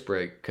style piss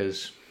break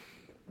because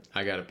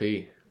I gotta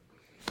pee.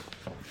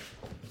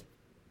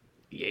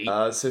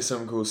 Say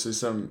something cool. Say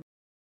something.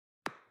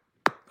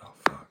 Oh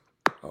fuck.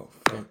 Oh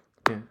fuck.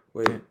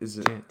 Wait, is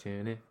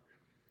it?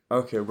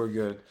 Okay, we're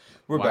good.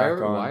 We're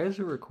back on. Why is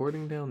it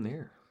recording down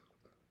there?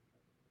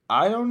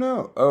 I don't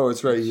know. Oh,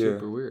 it's right here.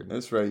 Super weird.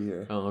 It's right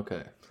here. Oh,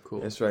 okay.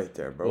 Cool. It's right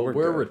there, bro. Well,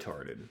 we're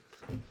retarded.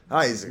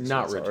 Isaac's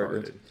Not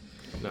retarded.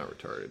 Not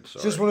retarded.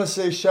 Sorry. Just want to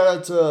say shout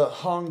out to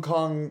Hong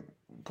Kong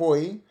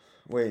Poi.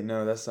 Wait,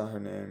 no, that's not her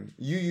name.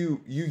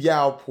 Yu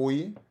Yao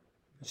Poi.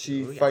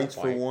 She fights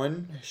for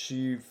one.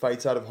 She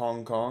fights out of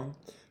Hong Kong.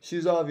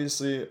 She's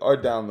obviously our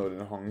download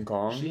in Hong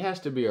Kong. She has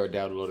to be our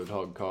downloaded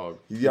Hong Kong.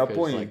 Yu Yao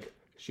Poi. Like,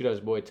 she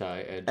does Muay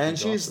Thai and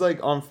she's awesome.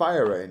 like on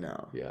fire right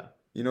now. Yeah.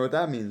 You know what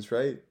that means,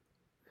 right?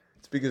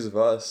 It's because of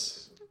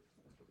us.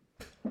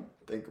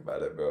 Think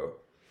about it, bro.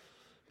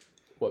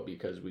 What,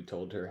 because we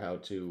told her how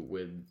to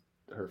win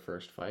her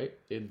first fight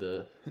in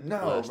the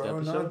last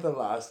episode? Not the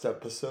last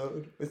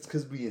episode. It's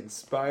because we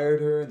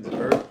inspired her in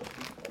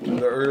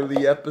the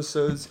early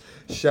episodes.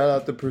 Shout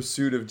out The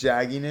Pursuit of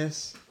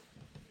Jagginess.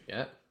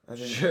 Yeah.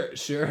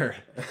 Sure.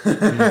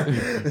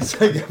 It's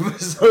like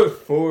episode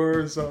 4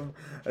 or something.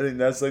 I think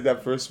that's like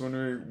that first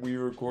one we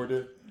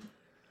recorded.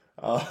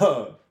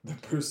 The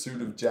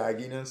Pursuit of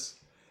Jagginess.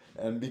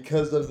 And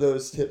because of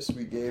those tips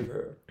we gave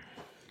her,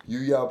 Yu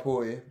Ya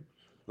Poi,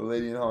 the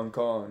lady in Hong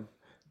Kong,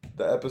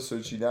 the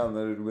episode she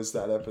downloaded was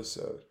that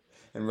episode.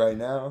 And right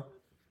now,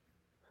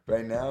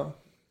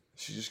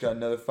 she just got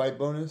another fight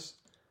bonus.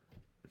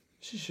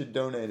 She should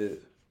donate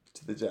it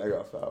to the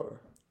Jagoff Hour.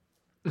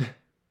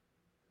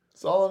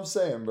 That's all I'm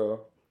saying,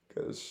 bro.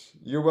 Because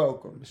you're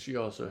welcome. She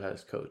also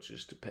has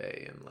coaches to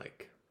pay and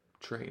like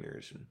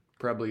trainers and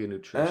probably a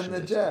nutritionist. And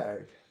the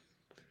Jag.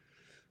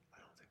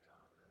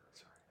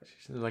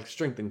 Like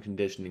strength and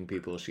conditioning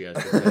people she has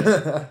to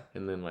pay.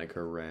 And then like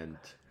her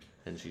rent.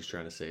 And she's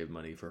trying to save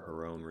money for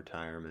her own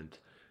retirement.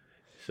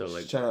 So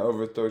like she's trying to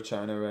overthrow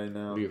China right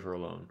now. Leave her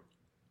alone.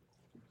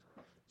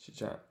 She's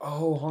trying.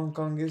 Oh, Hong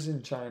Kong is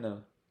in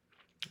China.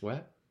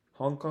 What?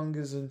 Hong Kong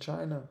is in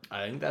China.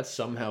 I think that's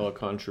somehow a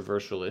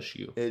controversial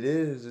issue. It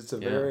is. It's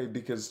very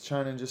because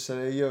China just said,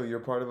 "Hey, yo, you're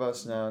part of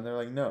us now," and they're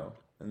like, "No,"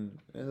 and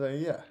it's like,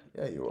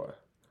 "Yeah, you are."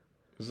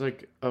 It's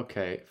like,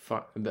 okay,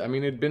 fine. I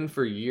mean, it'd been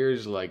for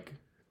years. Like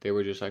they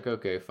were just like,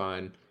 okay,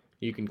 fine,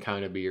 you can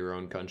kind of be your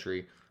own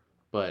country,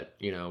 but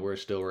you know, we're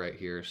still right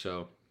here,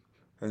 so.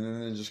 And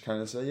then they just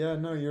kind of say, "Yeah,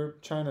 no, you're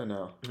China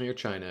now. You're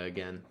China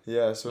again."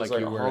 Yeah, so it's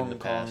like you were Hong in the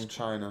Kong, past.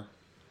 China.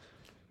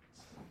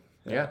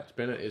 Yeah, it's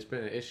been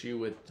an issue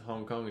with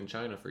Hong Kong and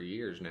China for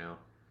years now.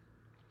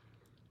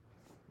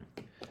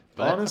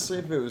 But honestly,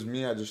 if it was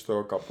me, I'd just throw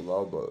a couple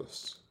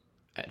elbows.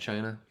 At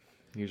China?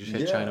 You just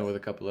hit China with a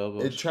couple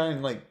elbows? They'd try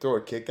and like throw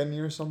a kick at me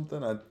or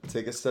something. I'd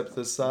take a step to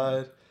the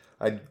side.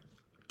 I'd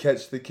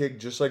catch the kick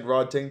just like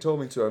Rod Tang told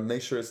me to. I'd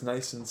make sure it's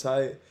nice and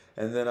tight.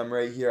 And then I'm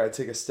right here. I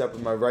take a step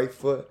with my right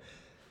foot.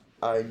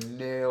 I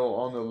nail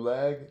on the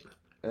leg.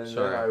 And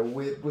then I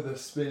whip with a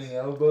spinning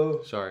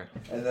elbow. Sorry.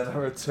 And then I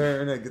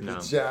return. I get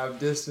the jab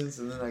distance.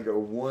 And then I go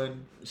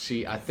 1,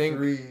 See, I think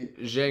 3,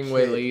 Zhang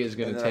Weili is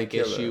going to take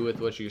issue with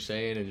what you're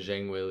saying. And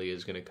Zhang Weili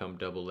is going to come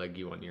double leg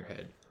you on your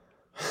head.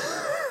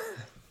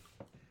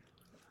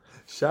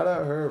 Shout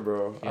out her,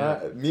 bro.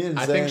 Yeah. Me and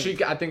I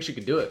Zhang, think she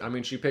could do it. I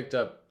mean, she picked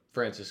up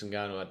Francis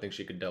Ngannou. I think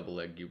she could double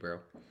leg you, bro.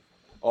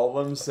 all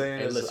I'm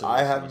saying is listen,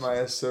 I have my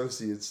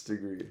associate's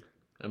degree.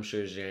 I'm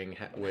sure Zhang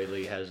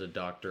Weili has a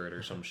doctorate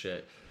or some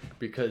shit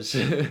because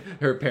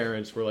her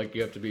parents were like,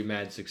 you have to be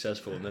mad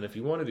successful. And then if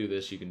you want to do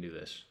this, you can do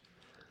this.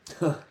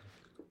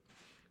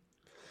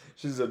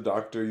 She's a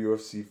doctor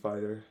UFC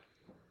fighter.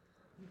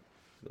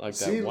 Like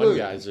that one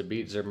guy,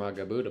 Zabit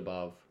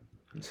Zermagomedov.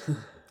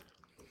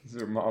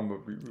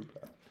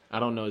 I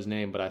don't know his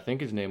name, but I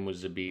think his name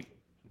was Zabit.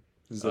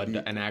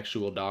 An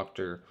actual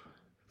doctor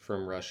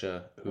from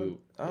Russia who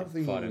I don't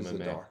think fought he was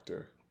MMA. a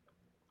doctor.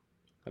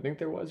 I think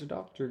there was a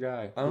doctor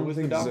guy. I don't who was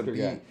think the doctor Zabit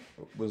guy?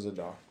 was a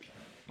doctor.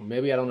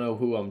 Maybe I don't know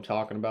who I'm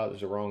talking about.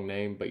 There's a wrong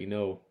name, but you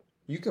know.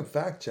 You can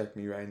fact check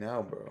me right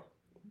now, bro.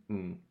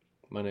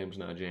 My name's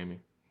not Jamie.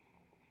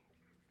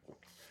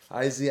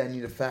 Izzy, I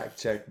need a fact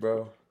check,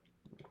 bro.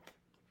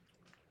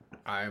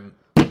 I'm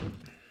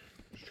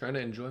just trying to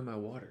enjoy my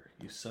water,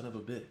 you son of a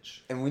bitch.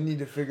 And we need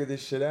to figure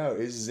this shit out.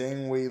 Is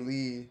Zhang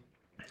Weili...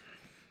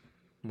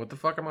 What the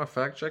fuck am I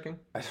fact checking?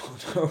 I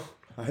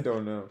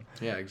don't know.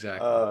 Yeah,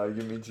 exactly.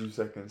 Give me 2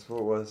 seconds.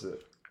 What was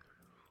it?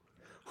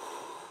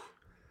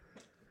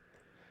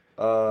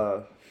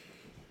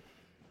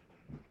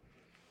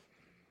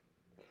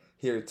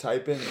 Here,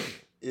 type in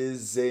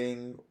is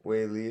Zhang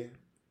Weili.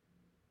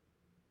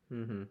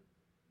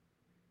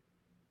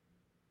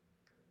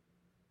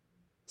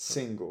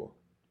 Single.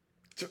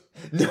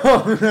 No,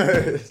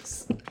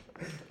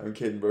 I'm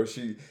kidding, bro.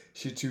 She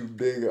too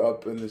big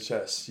up in the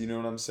chest. You know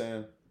what I'm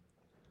saying?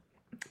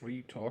 What are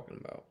you talking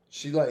about?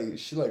 She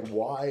like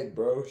wide,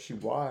 bro. She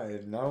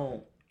wide.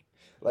 No,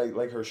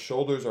 like her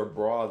shoulders are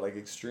broad, like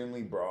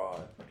extremely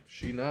broad.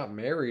 She not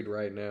married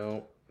right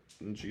now,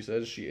 and she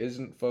says she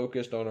isn't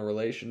focused on a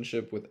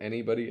relationship with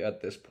anybody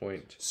at this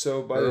point.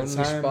 So by her the only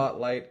time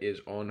spotlight is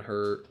on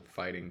her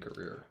fighting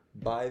career.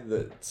 By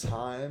the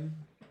time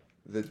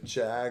the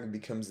Jag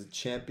becomes the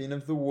champion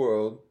of the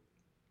world,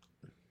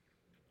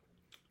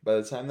 by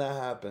the time that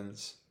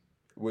happens,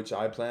 which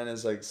I plan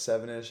is like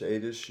 7-ish,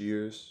 8-ish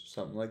years,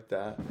 something like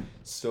that.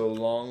 Still a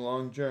long,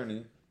 long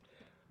journey.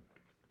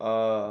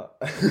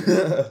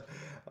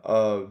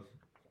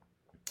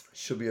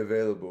 She'll be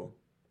available.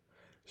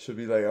 She'll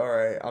be like, all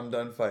right, I'm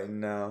done fighting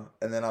now.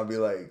 And then I'll be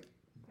like,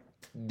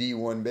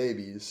 D1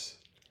 babies.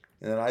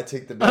 And then I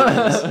take the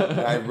babies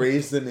and I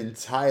raise them in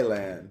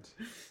Thailand.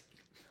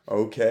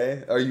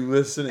 Okay? Are you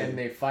listening? And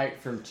they fight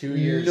from 2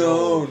 years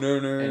old.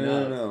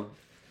 No.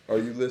 Are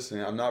you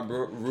listening? I'm not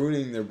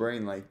ruining their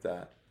brain like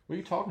that. What are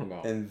you talking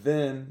about? And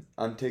then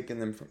I'm taking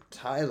them from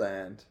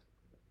Thailand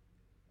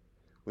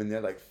when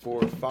they're like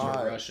 4 or 5.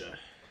 To Russia.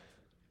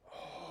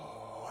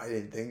 Oh, I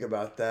didn't think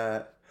about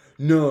that.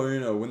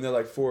 No. When they're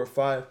like 4 or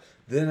 5,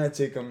 then I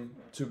take them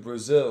to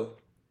Brazil.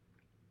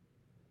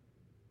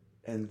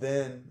 And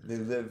then they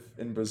live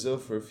in Brazil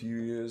for a few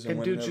years.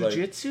 And do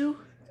jiu-jitsu?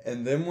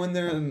 And then when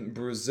they're in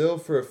Brazil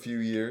for a few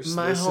years...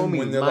 My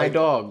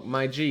dog,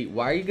 my G,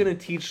 why are you going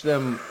to teach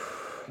them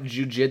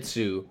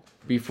jiu-jitsu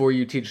before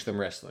you teach them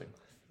wrestling?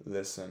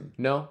 Listen.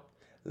 No.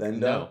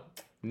 Linda.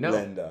 No.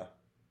 Linda,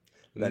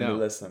 no.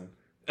 Listen.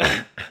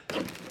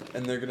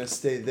 And they're going to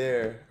stay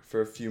there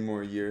for a few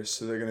more years.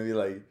 So they're going to be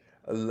like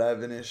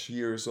 11-ish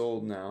years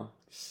old now.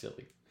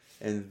 Silly.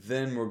 And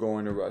then we're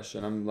going to Russia.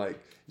 And I'm like,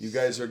 you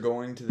guys are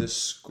going to this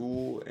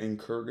school in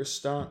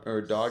Kyrgyzstan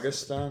or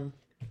Dagestan.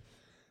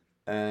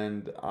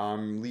 And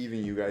I'm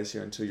leaving you guys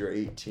here until you're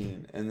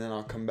 18. And then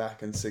I'll come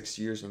back in 6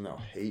 years and they'll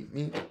hate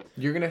me.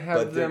 You're going to have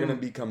But they're going to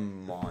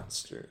become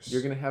monsters.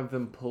 You're going to have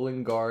them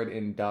pulling guard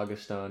in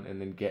Dagestan and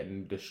then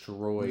getting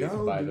destroyed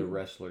by the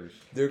wrestlers.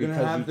 They're going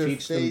to have their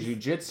teach them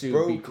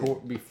jiu-jitsu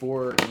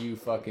before you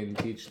fucking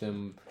teach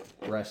them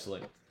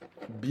wrestling.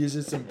 Because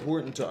it's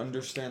important to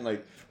understand,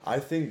 like, I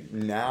think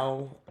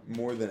now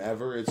more than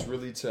ever, it's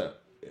really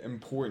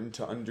important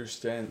to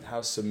understand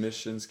how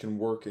submissions can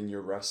work in your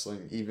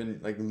wrestling,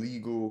 even like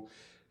legal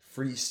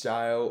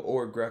freestyle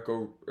or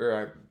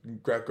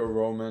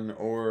Greco-Roman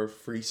or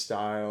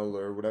freestyle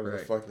or whatever the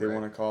fuck they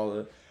want to call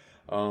it.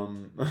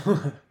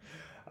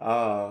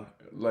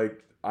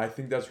 Like, I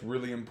think that's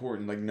really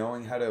important. Like,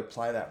 knowing how to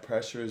apply that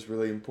pressure is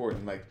really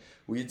important. Like,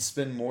 we'd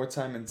spend more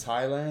time in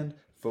Thailand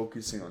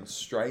focusing on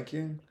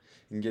striking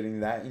and getting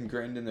that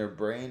ingrained in their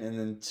brain, and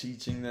then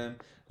teaching them,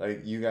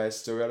 like, you guys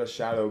still got to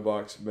shadow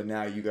box, but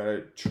now you got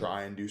to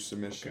try and do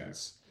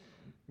submissions.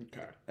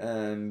 Okay.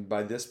 And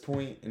by this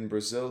point in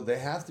Brazil, they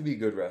have to be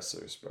good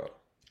wrestlers, bro.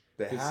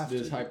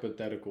 This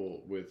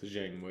hypothetical with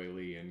Zhang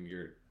Weili and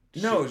your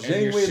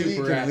Zhang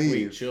Weili can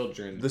leave.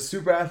 Children. The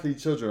super athlete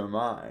children are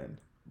mine.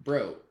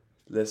 Bro.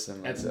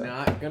 Listen. That's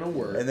not going to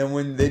work. And then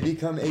when they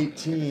become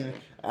 18,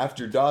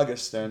 after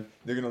Dagestan,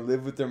 they're going to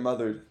live with their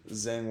mother,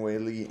 Zhang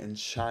Weili, in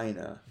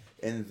China.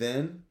 And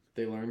then...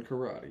 they learn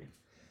karate.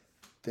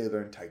 They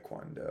learn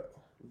taekwondo.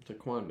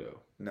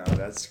 No,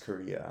 that's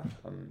Korea.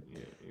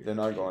 They're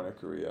not going to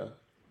Korea.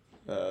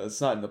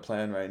 It's not in the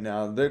plan right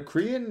now. The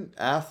Korean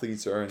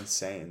athletes are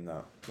insane,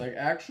 though. Like,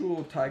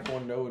 actual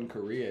taekwondo in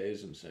Korea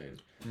is insane.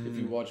 If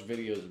you watch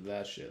videos of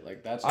that shit.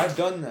 Like, I've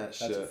done that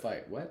shit. That's a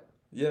fight. What?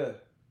 Yeah.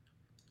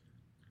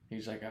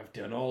 He's like, I've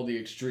done all the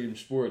extreme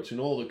sports in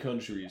all the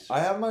countries.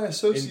 I have my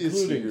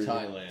associate's degree. Including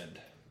Thailand.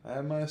 I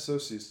have my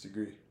associate's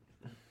degree.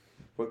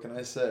 What can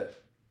I say?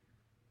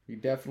 You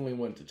definitely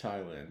went to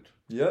Thailand.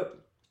 Yep.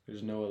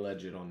 There's no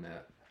alleged on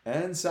that.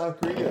 And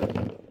South Korea.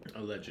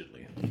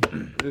 Allegedly.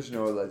 There's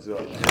no alleged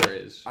on that. There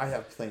is. I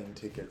have plane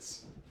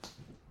tickets.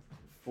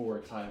 For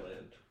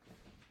Thailand.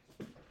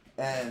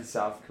 And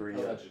South Korea.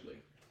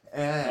 Allegedly.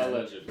 And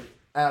Allegedly.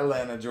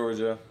 Atlanta,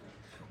 Georgia.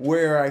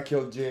 Where I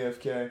killed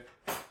JFK.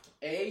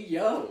 Hey,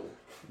 yo.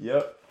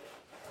 Yep.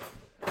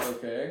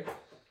 Okay.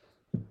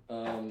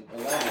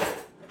 Allegedly.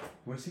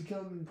 Was he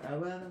killed in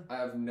Atlanta? I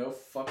have no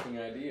fucking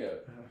idea.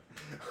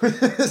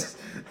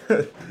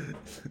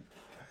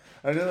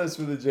 I know that's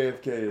where the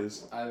JFK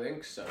is. I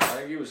think so. I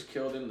think he was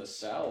killed in the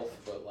South,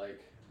 but, like,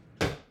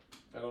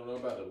 I don't know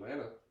about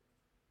Atlanta.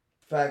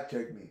 Fact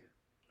check me.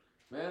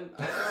 Man,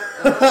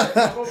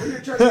 I'm over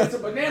here trying to get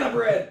some banana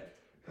bread.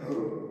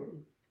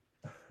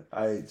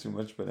 I ate too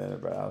much banana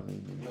bread. I don't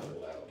need any Not more.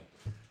 allowed.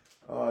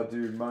 Oh,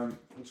 dude,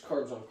 It's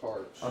carbs on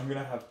carbs. I'm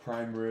gonna have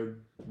prime rib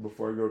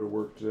before I go to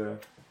work today.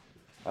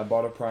 I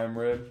bought a prime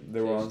rib. They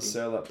were on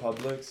sale at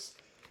Publix.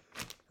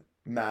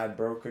 Mad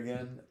broke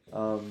again.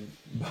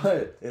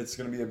 But it's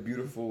gonna be a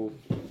beautiful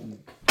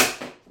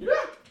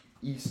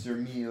Easter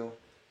meal.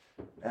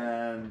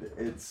 And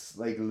it's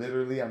like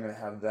literally I'm gonna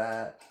have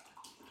that.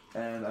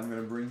 And I'm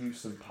gonna bring you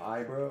some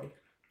pie, bro.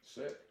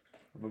 Sick.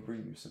 I'm gonna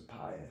bring you some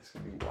pie. It's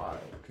gonna be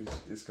wild because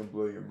it's gonna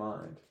blow your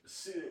mind.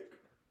 Sick.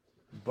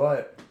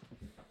 But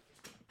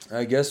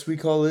I guess we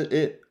call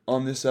it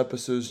on this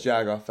episode's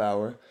Jagoff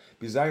Hour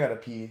because I gotta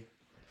pee.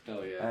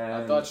 Hell yeah!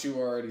 I thought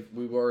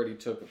we already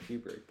took a pee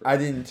break. Bro. I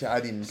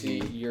didn't. See,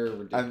 you're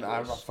ridiculous.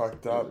 I'm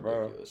fucked up,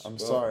 bro. I'm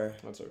sorry.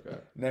 That's okay.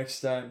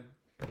 Next time.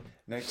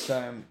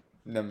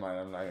 Never mind.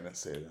 I'm not gonna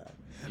say that.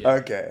 Yeah.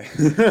 Okay.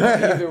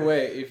 Either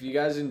way, if you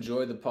guys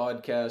enjoy the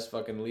podcast,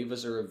 fucking leave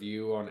us a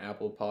review on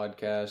Apple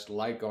Podcast,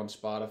 like on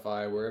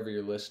Spotify, wherever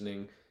you're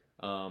listening,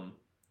 and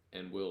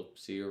we'll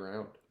see you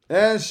around.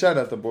 And shout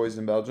out the boys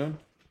in Belgium.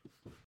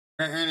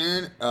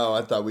 Oh,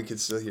 I thought we could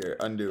still hear.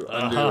 Undo.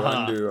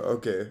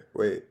 Okay,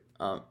 wait.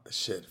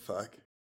 Shit, fuck.